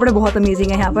 बॉयज के कपड़े बहुत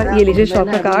अमेजिंग है यहाँ पर। ये लीजिए शॉप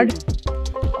का कार्ड,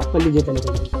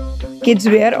 किड्स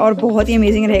वेयर, और बहुत ही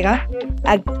अमेजिंग रहेगा।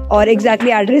 और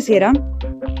एग्जैक्टली एड्रेस ये रहा।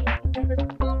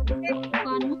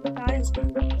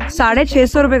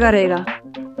 650 रुपए का रहेगा।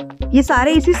 ये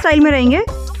सारे इसी स्टाइल में रहेंगे।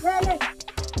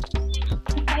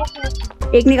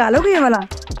 एक निकालोगे ये वाला?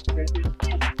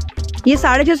 ये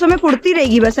 650 में कुर्ती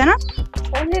रहेगी बस, है ना?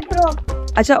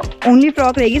 अच्छा ओनली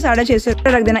फ्रॉक रहेगी 650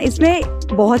 रख देना। इसमें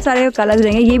बहुत सारे कलर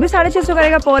रहेंगे। ये भी 650 का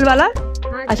रहेगा पर्ल वाला।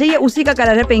 अच्छा ये उसी का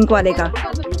कलर है पिंक वाले का।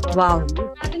 वाह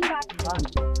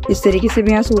इस तरीके से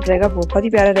भी यहाँ सूट रहेगा, बहुत ही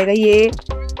प्यारा रहेगा। ये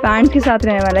पैंट के साथ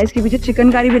रहने वाला है। इसके पीछे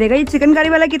चिकनकारी भी रहेगा। ये चिकनकारी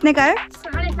वाला कितने का है?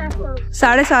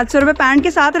 750 रुपये पैंट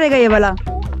के साथ रहेगा ये वाला।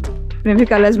 इसमें भी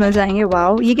कलर्स मिल जाएंगे।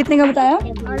 वाह ये कितने का बताया?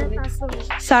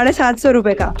 750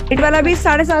 रुपये का। रेट वाला भी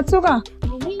 750 का,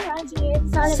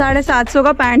 750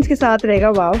 का पैंट्स के साथ रहेगा।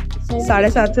 वाह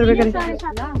 750 रुपये का।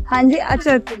 हाँ जी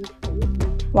अच्छा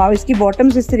वाह इसकी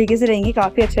बॉटम्स इस तरीके से रहेंगी,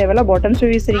 काफी अच्छा है वाला। बॉटम्स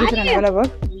भी इस तरीके से रहने वाला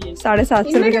वर्क।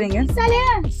 750 रुपये करेंगे,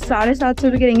 750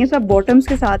 रुपये करेंगे। सब बॉटम्स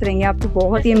के साथ रहेंगे, आपको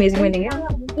बहुत ही अमेजिंग मिलेंगे।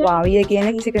 वाह ये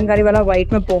कहना कि चिकनकारी वाला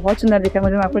व्हाइट में बहुत सुंदर दिखा है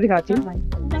मुझे, मैं आपको दिखाती हूँ।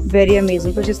 वेरी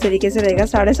अमेजिंग कुछ इस तरीके से रहेगा।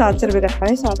 750 रुपये का।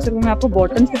 750 रुपये में आपको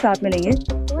बॉटम्स के साथ मिलेंगे।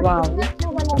 वाह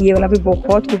ये वाला भी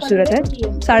बहुत खूबसूरत है।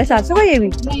 750 का। ये भी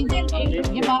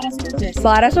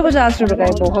 1250 रुपये का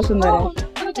है, बहुत सुंदर है।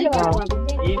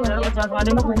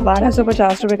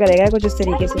 1250 रुपये का रहेगा कुछ इस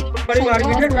तरीके से।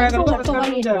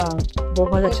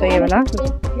 बहुत अच्छा ये वाला।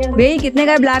 भैया कितने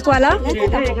का है ब्लैक वाला?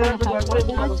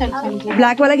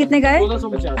 ब्लैक वाला कितने का है?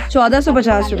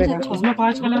 1450 रुपये का। इसमें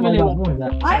 5 कलर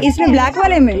मिलेगा। इसमें ब्लैक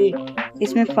वाले में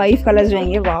इसमें 5 कलर्स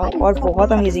रहेंगे। वाह और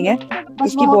बहुत अमेजिंग है।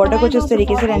 इसकी बॉर्डर कुछ इस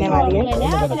तरीके से रहने वाली है।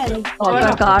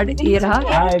 और कार्ड ये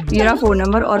रहा फ़ोन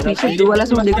नंबर। और पीछे ब्लू वाला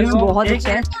सूट देखने में बहुत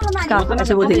अच्छा है।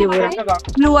 ऐसे वो देखिए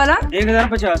ब्लू वाला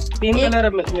 1050 3 कलर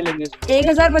मिलेंगे।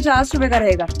 1050 रुपये का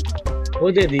रहेगा।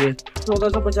 वो दे दिए।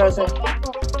 1450 है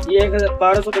ये,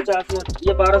 1250 है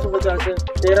ये, 1250 है,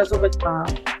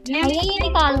 1350। ये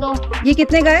निकाल दो। ये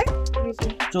कितने का है?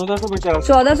 1450।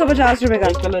 1450 रुपये का।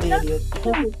 कलर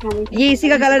ये इसी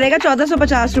का कलर रहेगा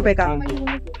 1450 रुपये का।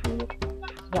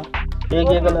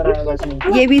 एक ये कलर आएगा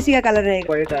इसमें। ये भी इसी का कलर रहेगा।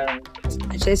 व्हाइट आएगा।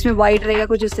 अच्छा इसमें व्हाइट रहेगा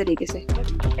कुछ इस तरीके से।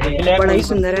 बड़ा ही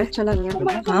सुंदर है। अच्छा लग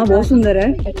रहा है। हाँ बहुत सुंदर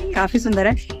है, काफी सुंदर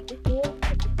है।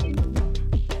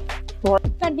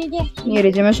 ये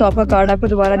लीजिए मैं शॉप का कार्ड आपको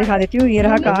दोबारा दिखा देती हूँ। ये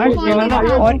रहा कार्ड।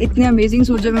 और इतने अमेजिंग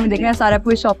सूट जो हमें देख रहे हैं सारे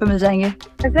आपको इस शॉप पे मिल जाएंगे।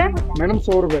 कैसे मैडम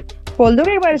 100 रुपए खोल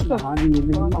दोगे एक बार इसको?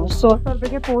 100 रुपए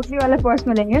के पोटली वाले पर्स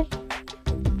मिलेंगे।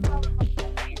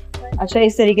 अच्छा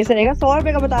इस तरीके से रहेगा। 100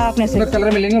 रुपए का बताया आपने से।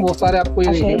 कलर मिलेंगे बहुत सारे आपको।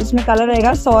 अच्छा इसमें कलर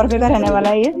रहेगा 100 रुपए का रहने वाला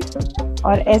है ये।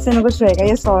 और ऐसे में कुछ रहेगा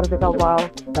ये 100 रुपए का। वाह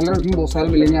कलर इसमें बहुत सारे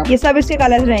मिलेंगे आपको। ये सब इसके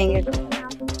कलर रहेंगे।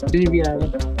 भी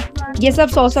आएगा। ये सब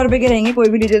 100 रुपए के रहेंगे। कोई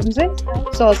भी लीजिए तुमसे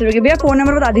 100 रुपए के। भैया फोन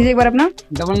नंबर बता दीजिए एक बार अपना।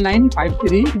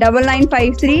 9953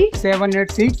 9953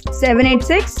 786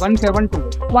 786 172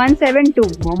 172।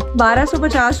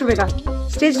 1250 रुपए का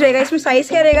स्टिच रहेगा। इसमें साइज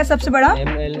क्या रहेगा सबसे बड़ा?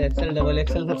 ML XL डबल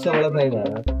XL सबसे बड़ा साइज है।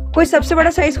 कोई सबसे बड़ा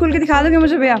साइज खोल के दिखा दोगे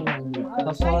मुझे भैया?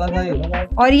 सबसे बड़ा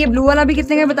साइज। और ये ब्लू वाला भी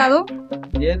कितने का बता दो?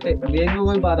 ये भी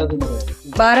वही 1200 रुपए।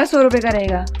 1200 रुपए का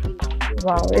रहेगा।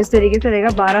 वाह इस तरीके से रहेगा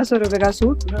 1200 रुपए का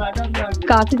सूट।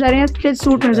 काफी सारे यहाँ स्टिच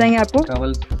सूट मिल जाएंगे आपको।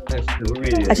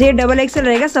 अच्छा ये डबल एक्सएल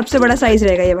रहेगा, सबसे बड़ा साइज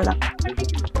रहेगा ये वाला।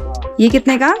 ये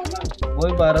कितने का?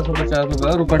 वही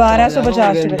 1250 रुपए।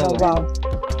 1250 रुपए का। वाह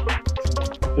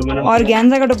और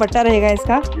गेंजा का दुपट्टा रहेगा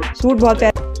इसका। सूट बहुत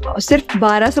प्यारा। सिर्फ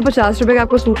 1250 रुपए का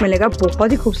आपको सूट मिलेगा।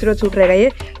 बहुत ही खूबसूरत सूट रहेगा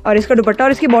ये। और इसका दुपट्टा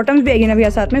और इसकी बॉटम भी आएगी ना भैया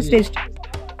साथ में स्टिच्ड।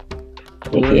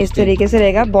 देखिए इस तरीके से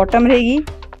रहेगा, बॉटम रहेगी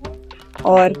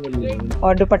और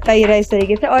दुपट्टा ये रहा इस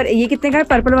तरीके से। और ये कितने का है?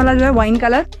 पर्पल वाला जो है वाइन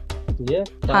कलर, ये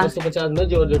 1250 में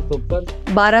जॉर्जेट के ऊपर।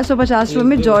 1250 रुपए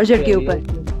में जॉर्जेट के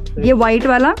ऊपर। ये व्हाइट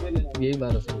वाला ये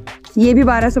 1200। ये भी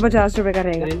 1250 रुपए का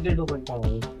रहेगा। प्रिंटेड दुपट्टा।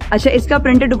 अच्छा इसका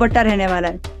प्रिंटेड दुपट्टा रहने वाला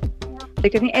है।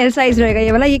 देखिए एल साइज रहेगा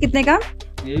ये वाला। ये कितने का?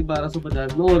 ये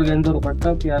 1250 में ऑर्गेन्जा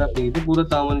दुपट्टा प्यारा पीस है, पूरा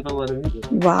दामन पे वर्क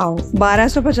है। वाह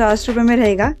 1250 रुपए में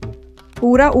रहेगा।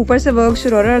 पूरा ऊपर से वर्क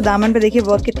शुरू हो रहा है और दामन पे देखिए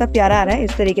वर्क कितना प्यारा आ रहा है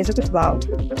इस तरीके से कुछ। वाह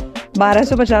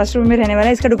 1250 रुपए में रहने वाला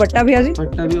है। इसका दुपट्टा भी जी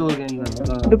दुपट्टा भी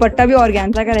ऑर्गेन्जा। दुपट्टा भी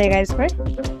ऑर्गेन्जा का रहेगा इस पर।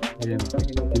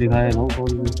 दिखाया ना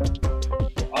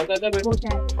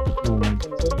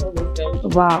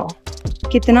वाह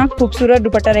कितना खूबसूरत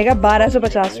दुपट्टा रहेगा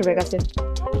 1250 रुपए का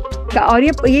सिर्फ। और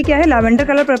ये क्या है? लैवेंडर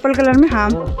कलर पर्पल कलर में। हाँ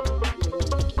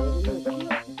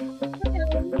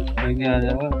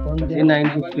ये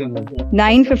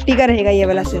 950 का रहेगा ये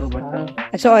वाला सिर्फ।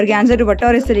 अच्छा ऑर्गेन्जा दुपट्टा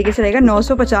और इस तरीके से रहेगा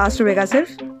 950 रुपए का सिर्फ।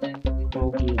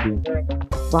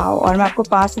 वाह और मैं आपको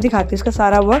पास से दिखाती हूँ इसका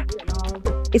सारा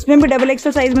वर्क। इसमें भी डबल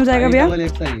एक्सल साइज मिल जाएगा भैया?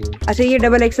 अच्छा ये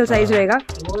डबल एक्सल साइज रहेगा।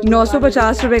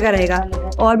 950 रुपए का रहेगा।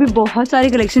 और भी बहुत सारी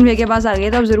कलेक्शन भैया के पास आ गई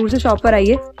है, तो आप जरूर से शॉप पर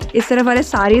आइए। इस तरफ वाले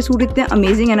सारे सूट इतने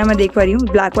अमेजिंग है ना, मैं देख पा रही हूँ।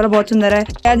 ब्लैक वाला बहुत सुंदर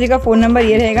है। जी का फोन नंबर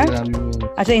ये रहेगा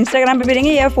अच्छा, इंस्टाग्राम पे भी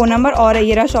रहेंगे, ये फोन नंबर और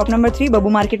ये रहा शॉप नंबर 3 बब्बू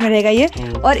मार्केट में रहेगा ये।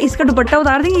 और इसका दुपट्टा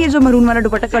उतार देंगे, ये जो मरून वाला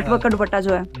दुपट्टा कटवर्क का दुपट्टा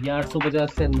जो है ये 850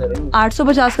 से अंदर है।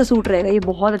 850 का सूट रहेगा ये,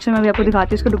 बहुत अच्छा। मैं भी आपको दिखाती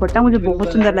हूँ इसका दुपट्टा, मुझे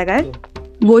बहुत सुंदर लगा है।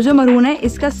 वो जो मरून है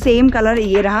इसका सेम कलर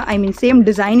ये रहा, आई मीन सेम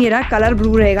डिजाइन ये रहा, कलर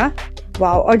ब्लू रहेगा।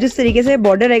 वाह, और जिस तरीके से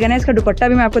बॉर्डर रहेगा ना, इसका दुपट्टा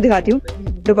भी मैं आपको दिखाती हूँ।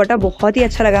 दुपट्टा बहुत ही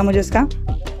अच्छा लगा मुझे इसका,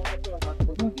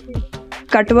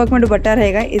 कटवर्क में दुपट्टा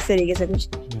रहेगा इस तरीके से कुछ।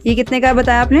 ये कितने का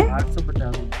बताया आपने?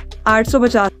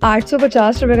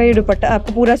 850 रुपए का ये दुपट्टा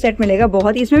आपको पूरा सेट मिलेगा।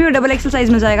 बहुत ही, इसमें भी डबल एक्सल साइज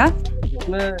में जाएगा।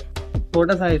 इसमें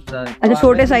छोटा साइज था। अच्छा,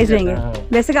 छोटे साइज रहेंगे।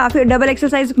 वैसे काफी डबल एक्सल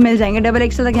साइज मिल जाएंगे, डबल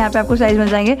एक्सल तक यहाँ पे आपको साइज मिल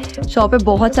जाएंगे। शॉप पे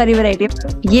बहुत सारी वैरायटी है।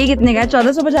 ये कितने का है?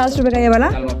 1450 रुपए का ये वाला।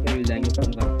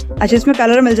 अच्छा, इसमें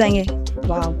कलर मिल जाएंगे।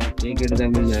 वाह,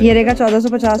 ये रहेगा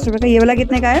 1450 रुपए का। ये वाला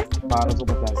कितने का है?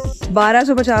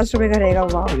 1250 रुपए का रहेगा।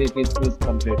 वाह,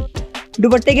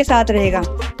 दुपट्टे के साथ रहेगा,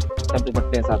 सब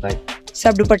दुपट्टे साथ आए,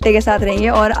 सब दुपट्टे के साथ रहेंगे।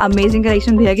 और अमेजिंग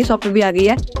कलेक्शन भैया की शॉप पे भी आ गई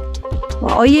है।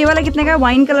 और ये वाला कितने का है?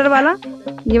 वाइन कलर वाला,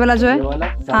 ये वाला जो है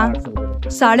हाँ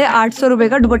 850 रुपए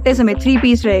का, दुपट्टे समेत 3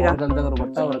 पीस रहेगा।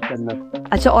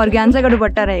 अच्छा, ऑर्गेन्जा का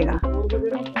दुपट्टा रहेगा।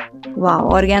 वाह,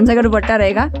 ऑर्गेन्जा का दुपट्टा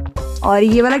रहेगा। और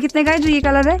ये वाला कितने का है जो ये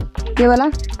कलर है? ये वाला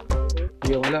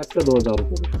 2000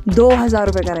 रुपए। 2000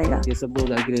 रुपए का रहेगा। ये सब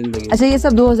 2000 की रेंज लगी। अच्छा, ये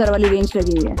सब 2000 वाली रेंज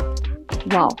लगी हुई है।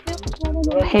 वाह,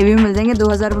 हेवी में मिल जाएंगे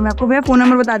 2000 रुपए में आपको। भैया फोन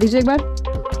नंबर बता दीजिए एक बार।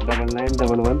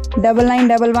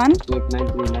 9911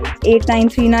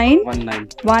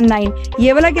 8939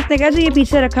 ये वाला कितने का है जो ये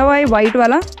पीछे रखा हुआ है व्हाइट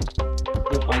वाला?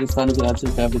 पाकिस्तानी गुलाब से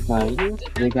फैब्रिक है,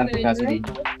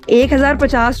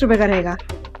 1050 रुपए का रहेगा।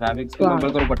 मलमल का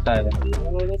दुपट्टा है,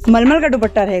 मलमल का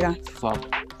दुपट्टा रहेगा।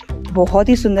 बहुत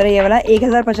ही सुंदर है ये वाला,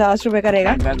 1050 रुपए का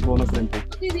रहेगा।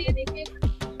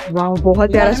 वाह,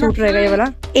 बहुत प्यारा सूट रहेगा ये वाला।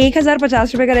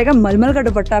 1050 रुपए का रहेगा, मलमल का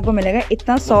दुपट्टा आपको मिलेगा।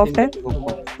 इतना सॉफ्ट है,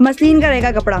 मसलिन का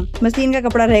रहेगा कपड़ा, मसलिन का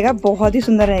कपड़ा रहेगा, बहुत ही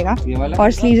सुंदर रहेगा।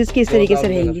 और स्लीव्स इसकी इस तरीके से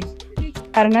रहेंगी।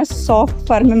 ना सॉफ्ट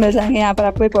फर में मिल जाएंगे यहाँ पर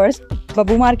आपको ये पर्स।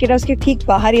 बब्बू मार्केट है उसके ठीक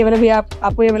बाहर ये वाला भी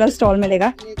आपको ये वाला स्टॉल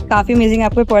मिलेगा। काफी अमेजिंग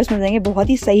आपको पर्स मिल जाएंगे, बहुत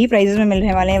ही सही प्राइसेस में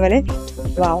मिलने वाले हैं वाले।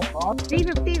 वाह,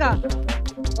 350 का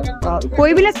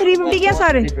कोई भी ले, 350 क्या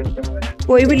सारे?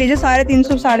 कोई भी लीजिए,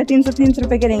 350 350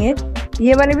 रुपए के रहेंगे।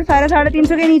 ये वाले भी सारे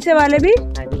 350 के, नीचे वाले भी।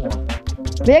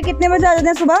 भैया कितने बजे आ जाते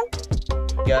हैं सुबह?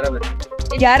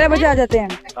 11 बजे आ जाते हैं।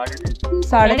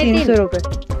 350 रुपए।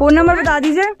 फोन नंबर बता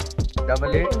दीजिए।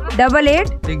 88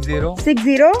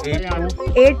 60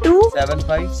 82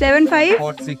 75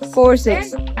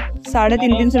 46।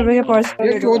 350 रुपए के पर्स।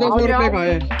 1400 रुपए का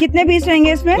है। कितने पीस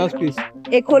रहेंगे इसमें? 10 पीस।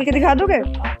 एक खोल के दिखा दोगे?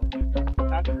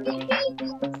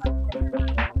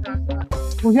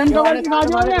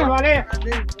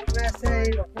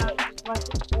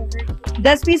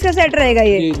 10 पीस का सेट रहेगा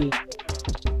ये।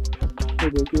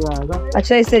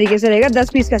 अच्छा, इस तरीके से रहेगा 10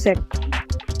 पीस का सेट।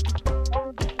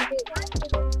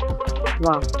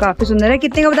 वाह, काफी सुंदर है।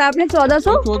 कितने का बताया आपने?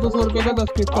 1400 रुपए का 10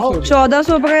 पीस का सेट।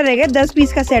 1400 रुपए का रहेगा, 10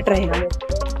 पीस का सेट रहेगा।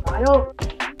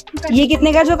 ये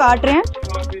कितने का जो काट रहे हैं?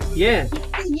 ये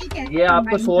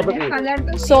आपको 100 रुपए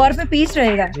 100 रुपए पीस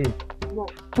रहेगा,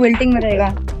 क्विल्टिंग में रहेगा।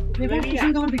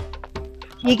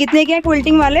 ये कितने के हैं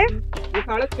क्विल्टिंग वाले?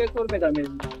 650 रुपए का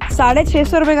मिलेगा।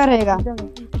 650 रुपए का रहेगा।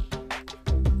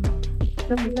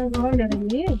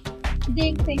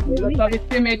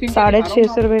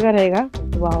 650 रुपए का रहेगा।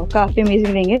 वाह, काफी अमेजिंग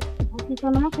रहेंगे।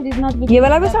 ये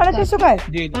वाला भी 650 का है।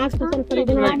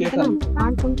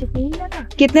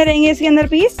 कितने रहेंगे इसके अंदर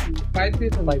पीस? 5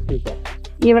 पीस।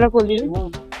 ये वाला खोल दीजिए।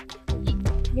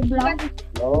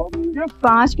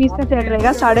 5 पीस का सेट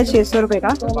रहेगा, 650 रुपए का।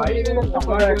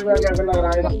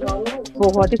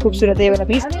 बहुत ही खूबसूरत है ये वाला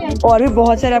पीस। और भी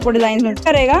बहुत सारे आपको डिजाइन मिल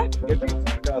रहेगा।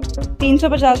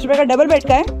 350 रुपए का, डबल बेड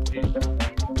का है।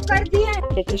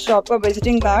 शॉप का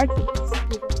विजिटिंग कार्ड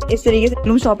इस तरीके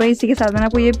से शॉप है, इसी के साथ में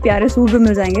आपको ये प्यारे सूट भी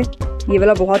मिल जाएंगे। ये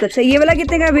वाला बहुत अच्छा है। ये वाला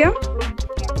कितने का है भैया?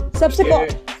 सबसे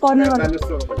कॉर्नर वाला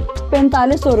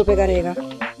 4500 रुपए का रहेगा।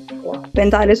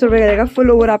 4500 रुपए का रहेगा।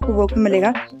 फुल ओवर आपको वर्क में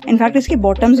मिलेगा। इनफैक्ट इसकी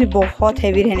बॉटम्स भी बहुत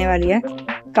हैवी रहने वाली है।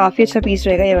 काफी अच्छा पीस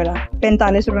रहेगा ये वाला,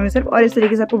 45 रुपए में सिर्फ। और इस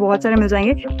तरीके से आपको बहुत सारे मिल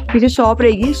जाएंगे। पीछे शॉप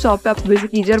रहेगी, शॉप पे आप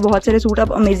विजिट कीजिए और बहुत सारे सूट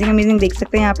आप अमेजिंग देख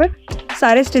सकते हैं। यहाँ पर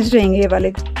सारे स्टिच रहेंगे ये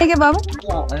वाले। ठीक है बाबा,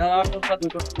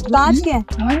 कांच के हैं?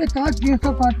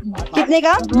 कितने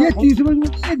का? ये 30 रुपए,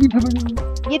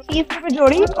 ये 30 रुपए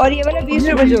जोड़ी और ये वाला 20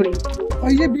 रुपए जोड़ी।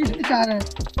 और ये 20 के 4 है।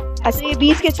 अच्छा, ये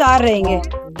 20 के 4 रहेंगे।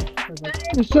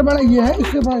 इससे बड़ा ये है,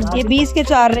 इससे बड़ा ये 20 के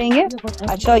 4 रहेंगे।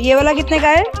 अच्छा, ये वाला कितने का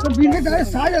है? तो 20 के 4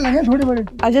 साइज अलग है, छोटे बड़े।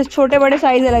 अच्छा, छोटे बड़े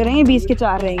साइज अलग रहेंगे, 20 के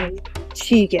 4 रहेंगे।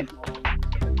 ठीक है।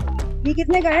 ये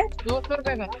कितने का है? 200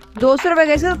 रुपए का। 200 रुपए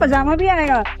का। इसमें पजामा भी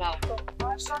आएगा।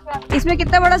 इसमें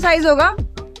कितना बड़ा साइज होगा?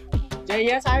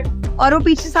 चाहिए साइज और वो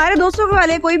पीछे सारे 200 के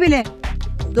वाले, कोई भी ले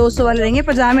 200 वाले रहेंगे,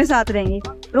 पजामे साथ रहेंगे।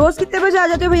 रोज कितने बजे आ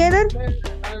जाते हो भैया इधर?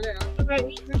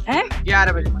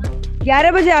 11 बजे।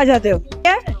 11 बजे आ जाते हो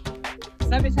क्या?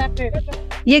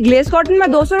 ये ग्लेस कॉटन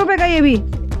में 200 रुपए का, ये भी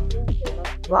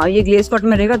वाह, ये ग्लेस कॉटन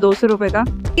में रहेगा 200 रुपए का।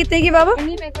 कितने की बाबा?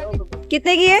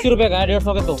 कितने की है? 80 रुपए का है,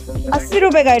 150 के दो। 80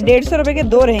 रुपए का है, 150 रुपए के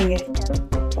 2 रहेंगे।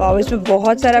 वाह, इसमें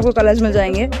बहुत सारे आपको कलर्स मिल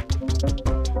जाएंगे।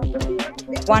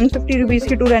 150 रुपीज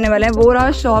के 2 रहने वाले हैं। वो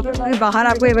रहा शॉप के बाहर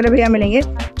आपको ये वाले भैया मिलेंगे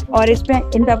और इसमें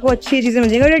इनका आपको अच्छी चीजें मिल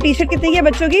जाएंगी। और ये टी शर्ट कितने की है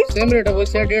बच्चों की? सेम रेट है, वो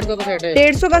सेट 150 का सेट है।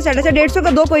 150 का सेट है। 150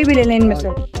 का 2 कोई भी ले लें इनमें से।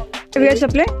 भैया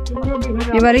चप्पलें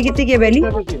ये वाली कितनी की है? बेली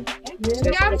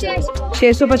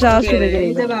 650 रुपए की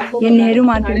रहेगी। ये नेहरू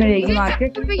मार्केट में रहेगी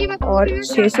मार्केट, और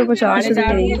 650 रुपए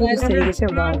की रहेगी। इस तरीके से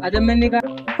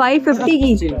 550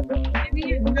 की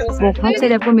बहुत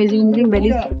सारे आपको अमेजिंग बेली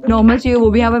नॉर्मल चाहिए वो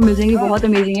भी यहाँ पर मिल जाएंगी, बहुत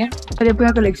अमेजिंग है। और आपको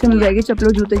यहाँ कलेक्शन मिल जाएगी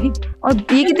चप्पलों जूते की। और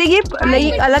ये कितने की है?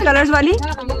 अलग कलर्स वाली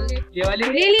ये वाली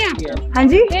ले लिया। हाँ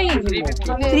जी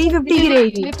 350 की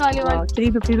रहेगी।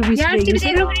 350 रुपीज की रहेगी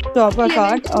शॉप का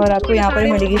कार्ड। और आपको यहाँ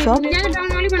पर मिलेगी शॉप।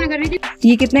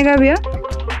 ये कितने का भैया?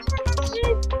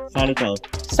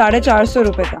 450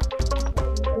 रुपए का।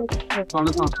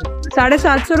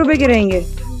 750 रुपए के रहेंगे।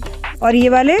 और ये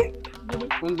वाले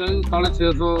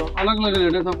 650 अलग अलग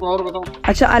रेट है सबको। और बताओ।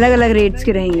 अच्छा, अलग अलग रेट्स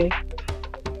के रहेंगे।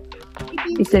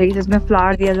 इस तरीके से इसमें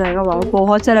फ्लावर दिया जाएगा। वाह,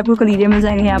 बहुत सारे आपको कलीरे मिल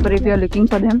जाएंगे यहाँ पर if you are looking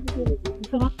for them.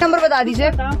 Number बता दीजिए।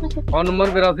 और नंबर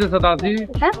 82 87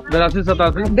 82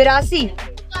 87 82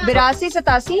 82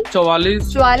 87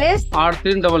 44 44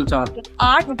 8344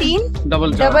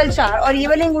 8344। और ये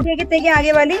वाली अंगूठियाँ कितने की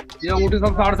आगे वाली? ये अंगूठी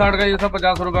सब 60 का, ये सब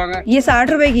 50 रुपए का। ये 60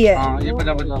 रुपए की है। हाँ, ये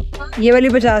 50 ये वाली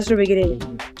 50 रुपए की रहेगी।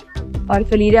 और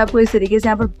कलीरे आपको इस तरीके से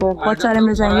यहाँ पर बहुत सारे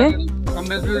मिल जाएंगे। कम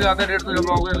बेच भी जाते रेट तो जब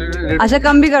आओगे। अच्छा,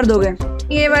 कम भी कर दोगे?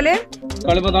 ये वाले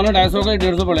कल बताना 250 का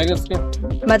 150 पड़ेगा इसके।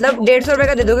 मतलब 150 रुपए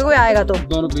का दे दोगे कोई आएगा तो?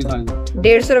 दोनों पीस आएंगे।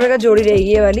 150 रुपए का जोड़ी रहेगी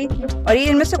ये वाली। और ये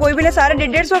इनमें से कोई भी ले, सारे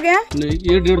 150 के हैं? नहीं,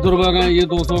 ये 150 रुपए का है, ये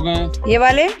 200 का है। ये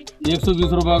वाले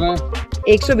 120 रुपए का है।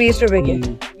 120 रुपए के।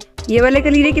 ये वाले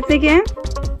कलीरे कितने के हैं?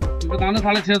 बताना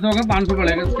 650 का 500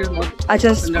 पड़ेगा इसके। अच्छा,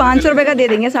 500 रुपए का दे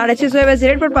देंगे। 650 है वैसे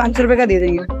रेट, पर 500 रुपए का दे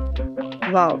देंगे।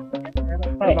 वाह,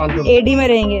 एडी में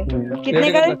रहेंगे।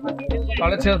 कितने का?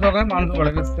 650 का 500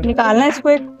 पड़ेगा इसके। निकालना इसको।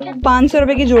 एक 500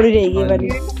 रुपए की जोड़ी रहेगी ये वाली।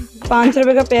 500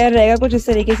 रुपए का पेयर रहेगा, कुछ इस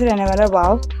तरीके से रहने वाला है।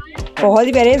 वाह, बहुत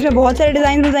ही प्यारे। इसमें बहुत सारे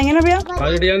डिजाइन मिल जाएंगे ना भैया?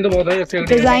 डिजाइन तो बहुत है।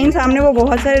 डिजाइन सामने वो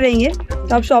बहुत सारे रहेंगे,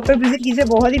 तो आप शॉप पे विजिट कीजिए।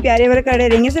 बहुत ही प्यारे वाले कड़े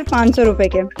रहेंगे सिर्फ 500 रुपए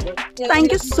के।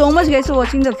 Thank you so much guys for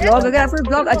watching the vlog. अगर आपको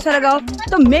ब्लॉग अच्छा लगा हो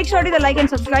तो make sure to the like and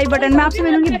subscribe button. मैं आपसे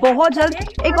मिलूंगी बहुत जल्द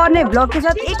एक और नए ब्लॉग के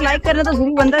साथ। एक लाइक करना तो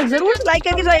जरूर बनता है, जरूर लाइक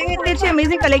करके जाइएगा। इतनी अच्छी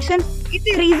अमेजिंग कलेक्शन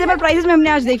इतनी रीजनेबल प्राइसेस में हमने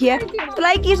आज देखी है, तो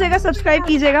लाइक कीजिएगा, सब्सक्राइब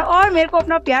कीजिएगा और मेरे को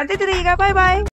अपना प्यार देते रहिएगा। Bye bye.